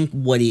think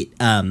what it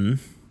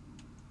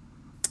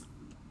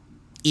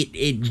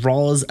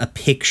draws a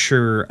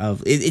picture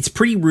of. It's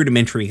pretty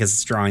rudimentary because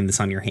it's drawing this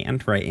on your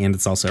hand, right? And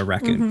it's also a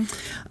raccoon.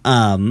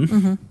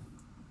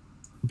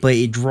 But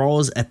it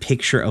draws a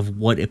picture of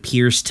what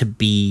appears to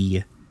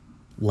be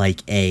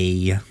like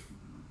a.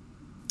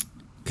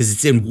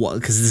 Because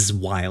this is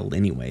wild,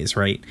 anyways,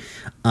 right?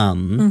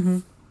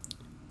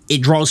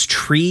 It draws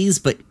trees,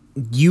 but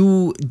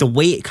the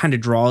way it kind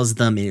of draws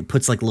them, and it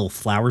puts like little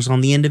flowers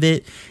on the end of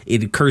it.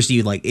 It occurs to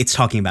you like it's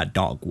talking about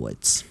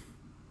dogwoods,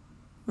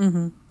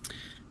 like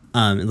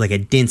a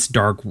dense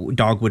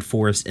dogwood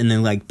forest, and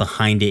then like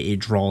behind it, it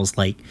draws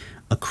like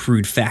a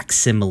crude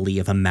facsimile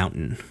of a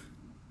mountain.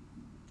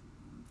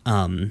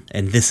 And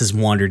this has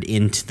wandered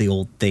into the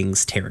old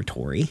thing's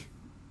territory,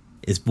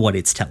 is what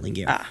it's telling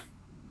you.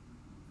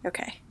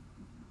 Okay.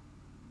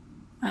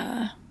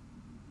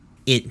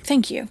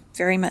 Thank you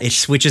very much. It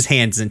switches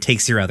hands and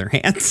takes your other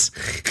hands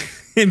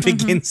and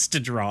begins to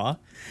draw.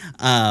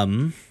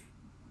 And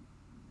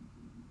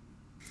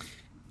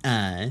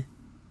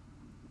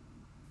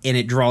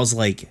it draws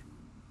like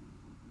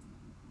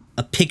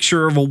a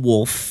picture of a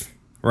wolf,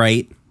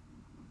 right?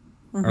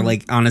 Or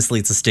like, honestly,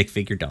 it's a stick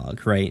figure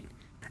dog, right?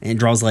 And it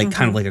draws like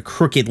kind of like a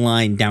crooked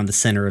line down the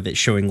center of it,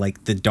 showing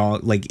like the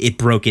dog, like it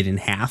broke it in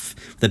half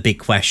with a big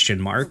question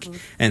mark. And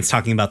it's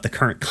talking about the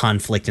current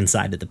conflict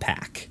inside of the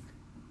pack.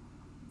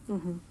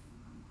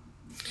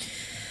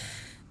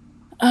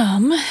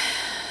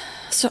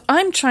 So So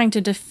I'm trying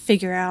to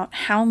figure out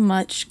how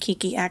much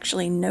Kiki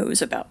actually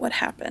knows about what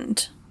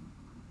happened.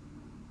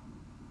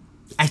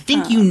 I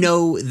think you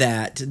know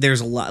that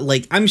there's a lot.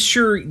 Like, I'm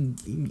sure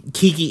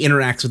Kiki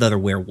interacts with other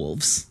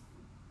werewolves.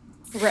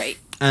 Right.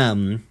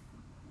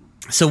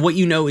 So what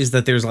you know is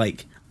that there's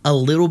like a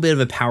little bit of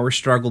a power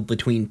struggle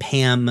between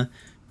Pam,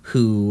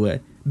 who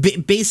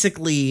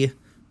basically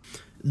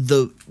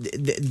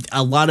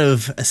a lot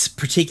of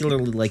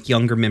particularly like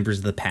younger members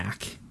of the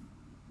pack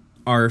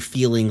are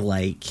feeling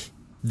like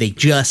they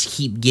just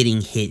keep getting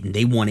hit and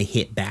they want to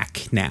hit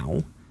back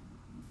now.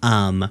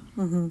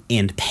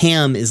 And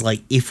Pam is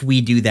like, if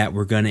we do that,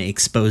 we're going to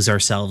expose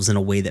ourselves in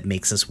a way that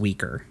makes us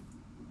weaker.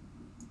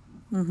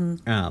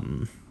 And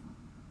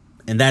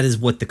that is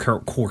what the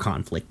core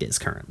conflict is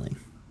currently.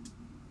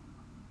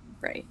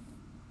 Right.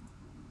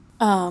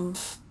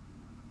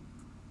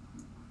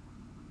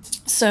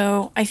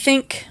 So I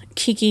think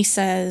Kiki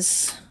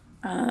says,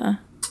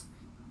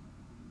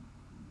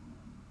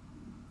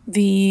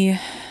 the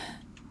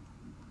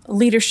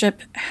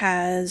leadership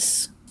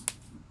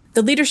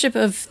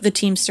of the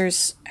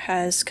Teamsters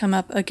has come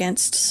up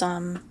against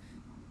some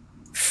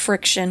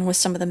friction with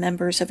some of the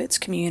members of its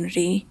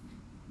community,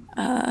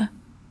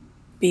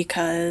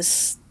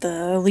 because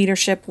the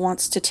leadership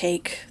wants to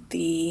take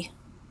the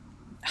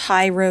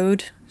high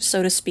road,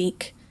 so to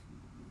speak,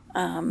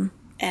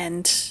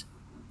 and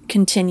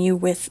continue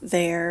with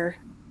their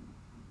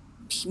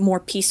more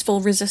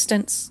peaceful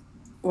resistance,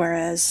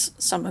 whereas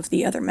some of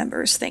the other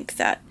members think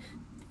that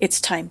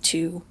it's time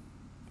to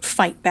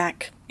fight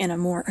back in a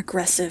more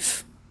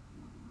aggressive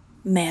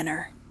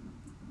manner.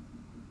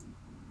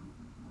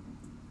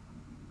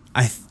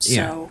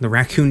 The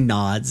raccoon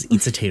nods,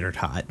 eats a tater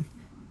tot,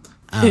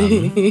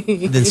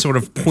 then sort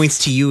of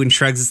points to you and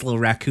shrugs his little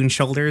raccoon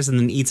shoulders, and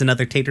then eats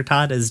another tater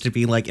tot as to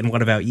be like, and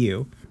what about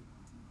you?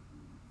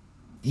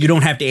 You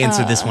don't have to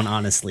answer this one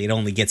honestly. It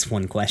only gets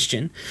one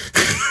question.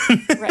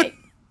 Right.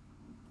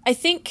 I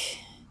think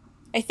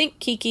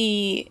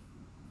Kiki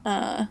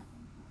kind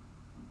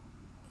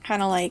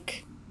of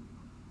like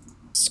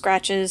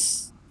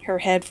scratches her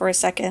head for a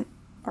second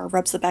or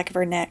rubs the back of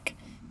her neck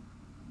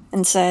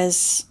and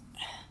says,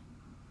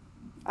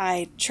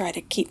 I try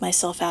to keep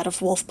myself out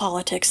of wolf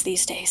politics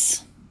these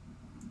days.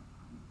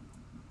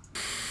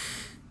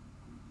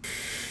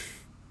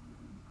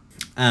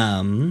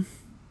 I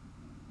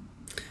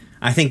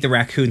think the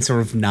raccoon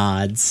sort of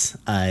nods,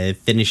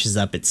 finishes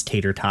up its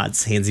tater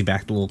tots, hands you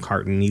back the little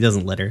carton. He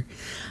doesn't litter.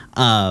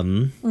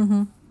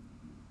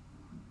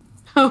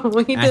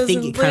 Oh, he doesn't I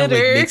think it kind of like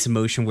litter. makes a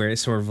motion where it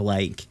sort of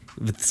like,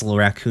 with this little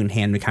raccoon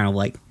hand, it kind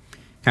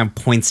of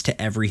points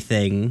to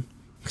everything,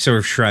 sort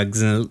of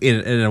shrugs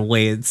in a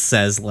way it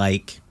says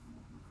like,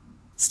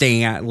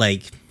 staying out,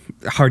 like,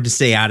 hard to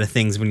stay out of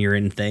things when you're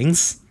in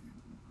things.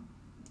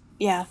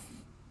 Yeah.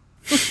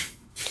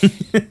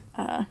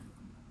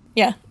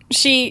 Yeah.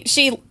 She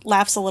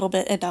laughs a little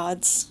bit at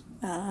nods,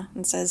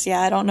 and says,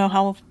 yeah, I don't know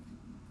how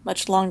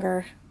much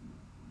longer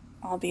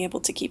I'll be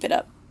able to keep it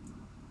up.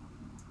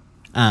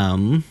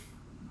 And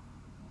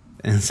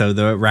so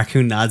the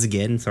raccoon nods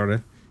again, sort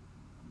of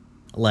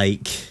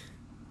like,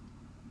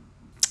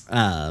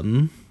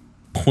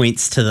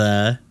 points to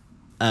the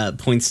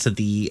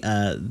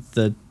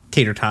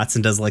tater tots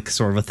and does like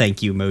sort of a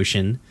thank you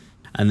motion,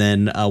 and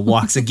then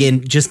walks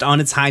again just on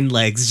its hind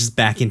legs, just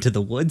back into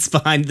the woods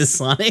behind the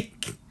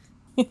Sonic.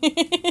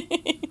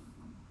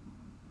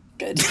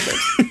 Good.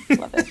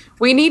 Love it.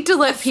 We need to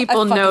let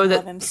people I know fucking that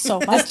love him so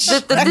much.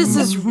 that this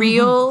is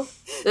real.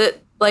 That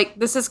like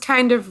this is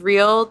kind of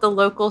real. The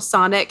local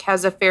Sonic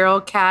has a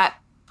feral cat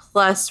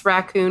plus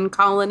raccoon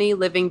colony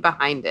living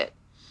behind it.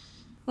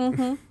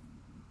 Mm-hmm.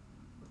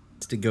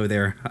 To go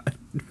there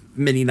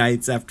many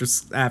nights after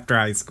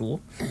high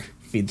school,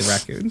 feed the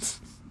raccoons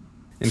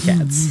and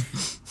cats.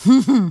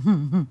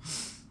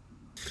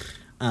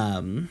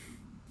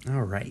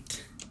 All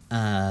right.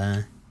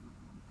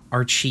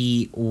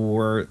 Archie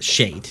or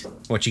Shade,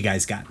 what you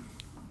guys got?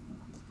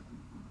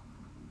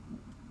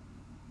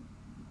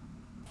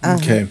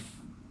 Okay.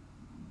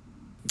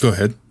 Go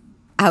ahead.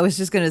 I was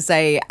just going to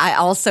say, I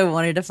also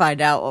wanted to find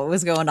out what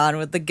was going on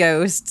with the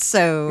ghost,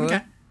 so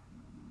Okay.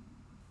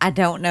 I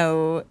don't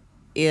know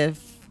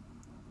if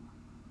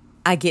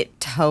I get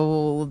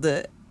told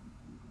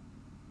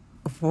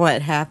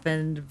what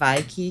happened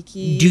by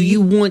Kiki. Do you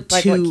want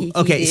Like what to? Kiki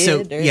Okay,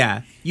 so did, or-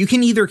 yeah, you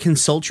can either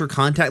consult your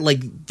contact.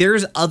 Like,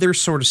 there's other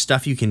sort of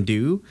stuff you can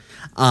do.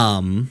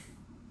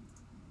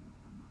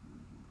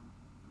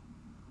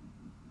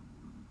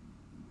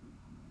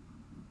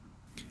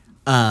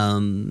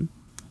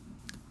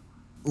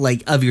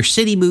 Like, of your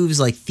city moves,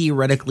 like,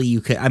 theoretically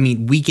you could, I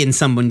mean, weaken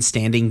someone's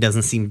standing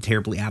doesn't seem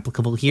terribly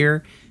applicable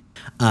here.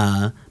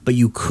 But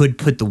you could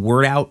put the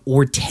word out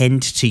or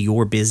tend to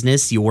your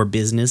business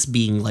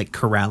being like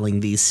corralling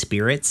these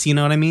spirits, you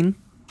know what I mean?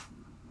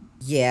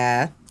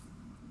 Yeah.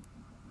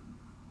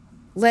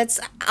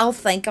 I'll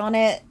think on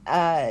it.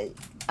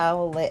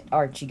 I'll let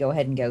Archie go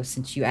ahead and go,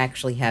 since you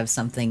actually have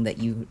something that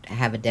you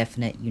have a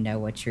definite, you know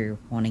what you're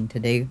wanting to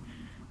do.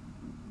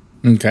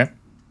 Okay.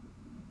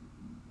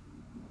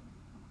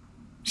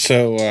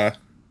 So,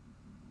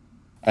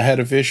 I had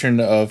a vision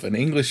of an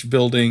English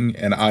building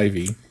and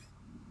ivy.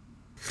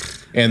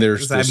 And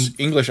there's this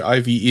English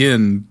ivy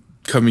inn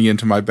coming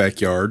into my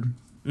backyard.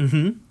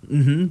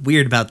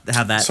 Weird about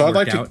how that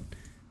worked out.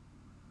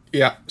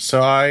 Yeah,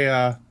 so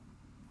I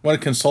want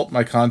to consult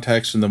my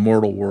contacts in the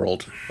mortal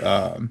world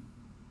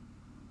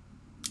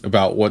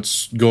about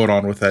what's going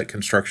on with that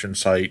construction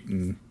site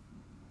and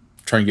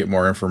try and get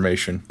more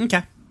information.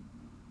 Okay.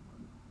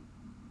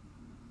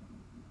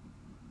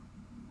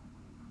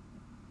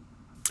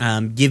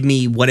 Give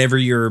me whatever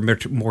your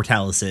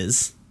mortalis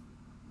is.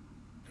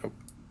 Nope.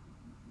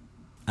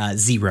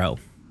 0.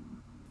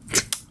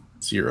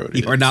 0.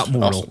 You are not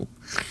mortal. Awesome.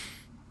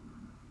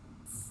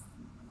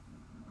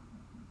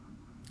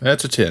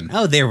 That's a 10.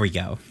 Oh, there we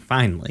go.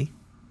 Finally.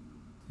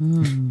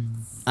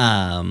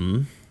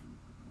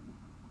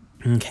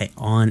 Okay,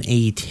 on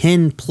a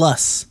 10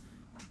 plus,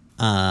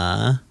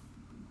 on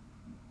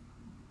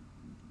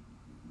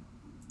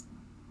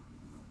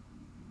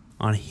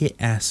a hit,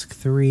 ask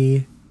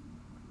 3.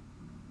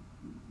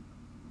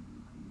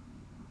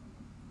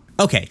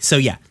 Okay, so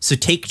yeah, so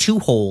take 2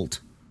 hold,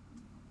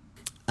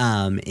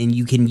 and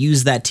you can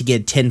use that to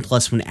get 10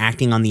 plus when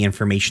acting on the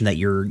information that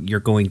you're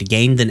going to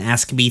gain. Then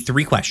ask me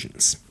 3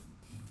 questions.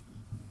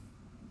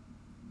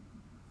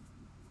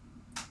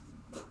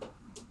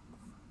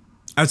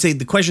 I would say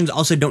the questions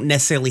also don't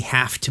necessarily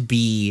have to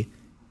be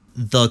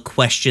the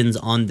questions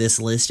on this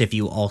list if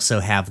you also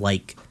have,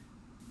 like,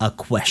 a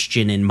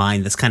question in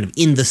mind that's kind of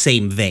in the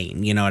same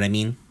vein, you know what I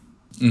mean?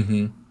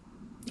 Mm-hmm.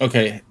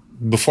 Okay,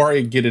 before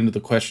I get into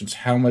the questions,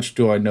 how much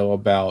do I know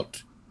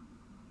about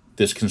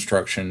this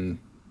construction?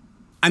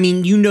 I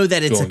mean, you know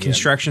that it's a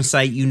construction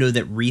site. You know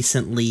that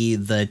recently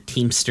the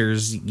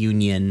Teamsters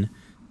Union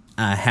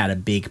had a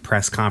big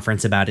press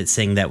conference about it,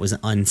 saying that was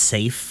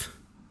unsafe.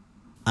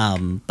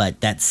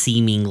 But that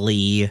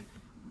seemingly,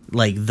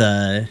 like,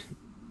 a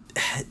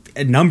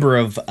number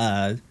of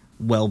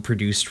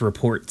well-produced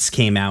reports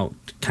came out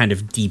kind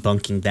of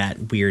debunking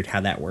that. Weird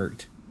how that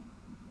worked.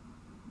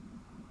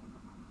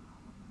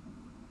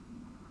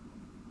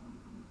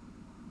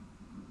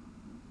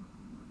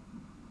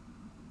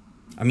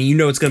 I mean, you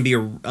know it's going to be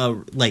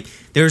like,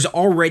 there's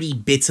already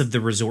bits of the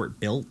resort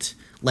built.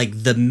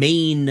 Like, the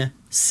main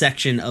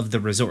section of the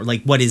resort,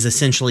 like, what is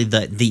essentially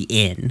the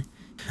inn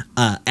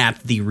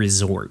at the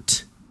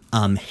resort,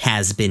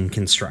 has been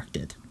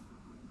constructed.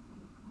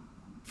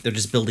 They're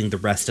just building the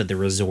rest of the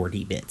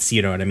resorty bits,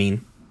 you know what I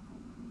mean?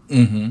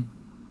 Mm-hmm.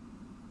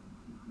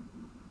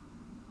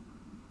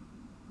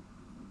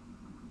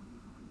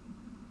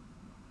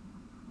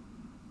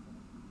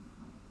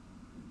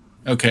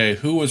 Okay,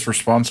 who was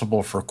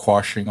responsible for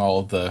quashing all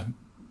of the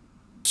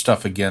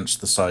stuff against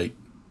the site?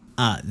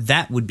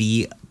 That would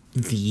be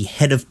the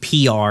head of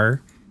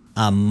PR,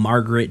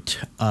 Margaret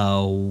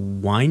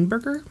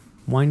Weinberger?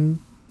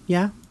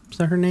 Yeah? Is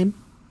that her name?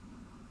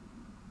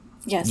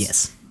 Yes.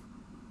 Yes.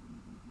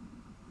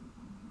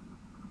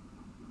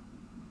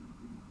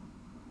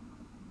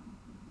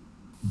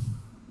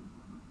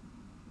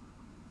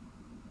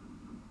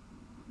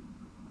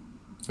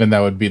 And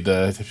that would be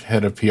the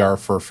head of PR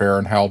for Fair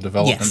and Howell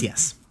Development?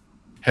 Yes.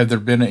 Have there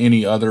been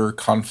any other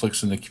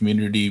conflicts in the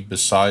community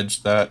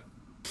besides that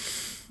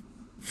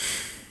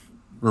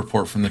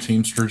report from the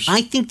Teamsters?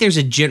 I think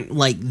there's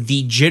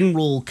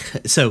general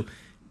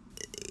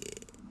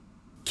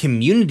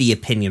community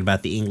opinion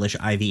about the English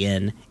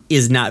IVN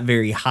is not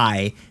very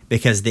high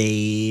because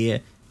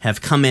they have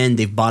come in,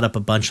 they've bought up a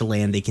bunch of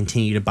land, they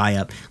continue to buy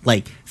up.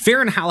 Like, Fair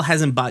and Howell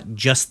hasn't bought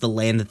just the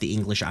land that the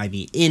English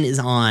Ivy Inn is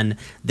on.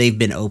 They've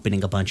been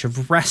opening a bunch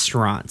of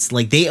restaurants.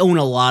 Like, they own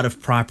a lot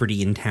of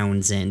property in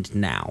Townsend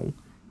now,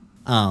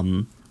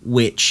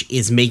 which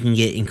is making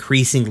it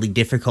increasingly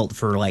difficult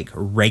for, like,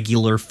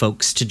 regular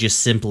folks to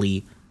just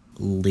simply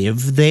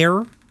live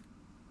there.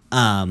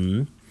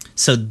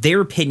 So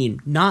their opinion,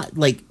 not,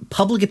 like,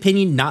 public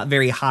opinion, not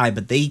very high,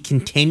 but they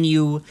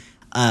continue...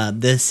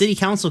 the city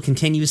council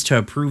continues to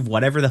approve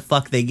whatever the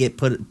fuck they get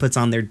puts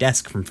on their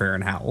desk from Fair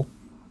and Howell.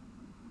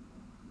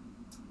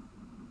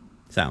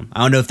 So,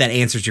 I don't know if that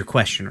answers your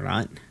question or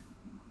not.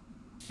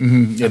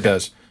 Mm-hmm, it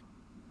does.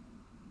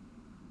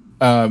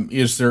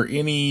 Is there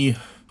any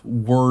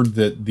word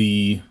that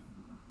the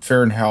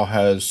Fair and Howell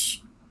has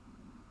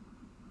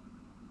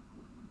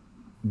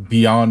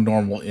beyond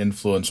normal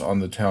influence on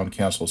the town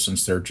council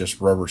since they're just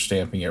rubber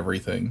stamping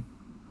everything?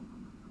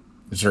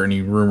 Is there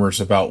any rumors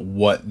about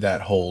what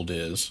that hold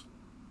is?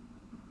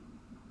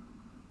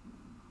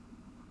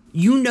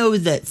 You know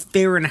that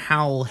Fair and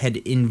Howell had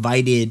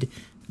invited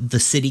the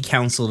city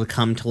council to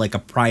come to, like, a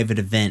private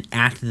event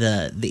at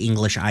the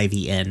English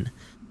Ivy Inn.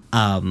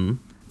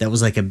 That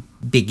was like a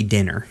big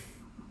dinner.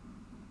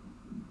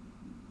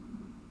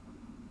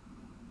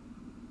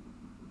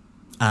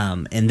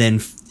 And then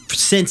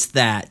since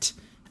that,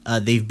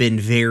 they've been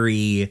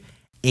very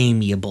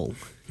amiable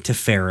to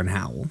Fair and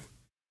Howell.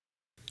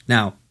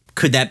 Now,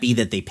 could that be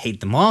that they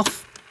paid them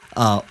off?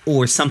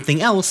 Or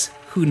something else?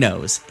 Who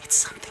knows? It's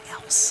something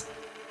else.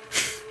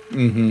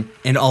 Mm-hmm.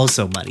 And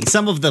also money.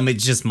 Some of them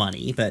it's just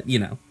money, but, you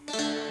know.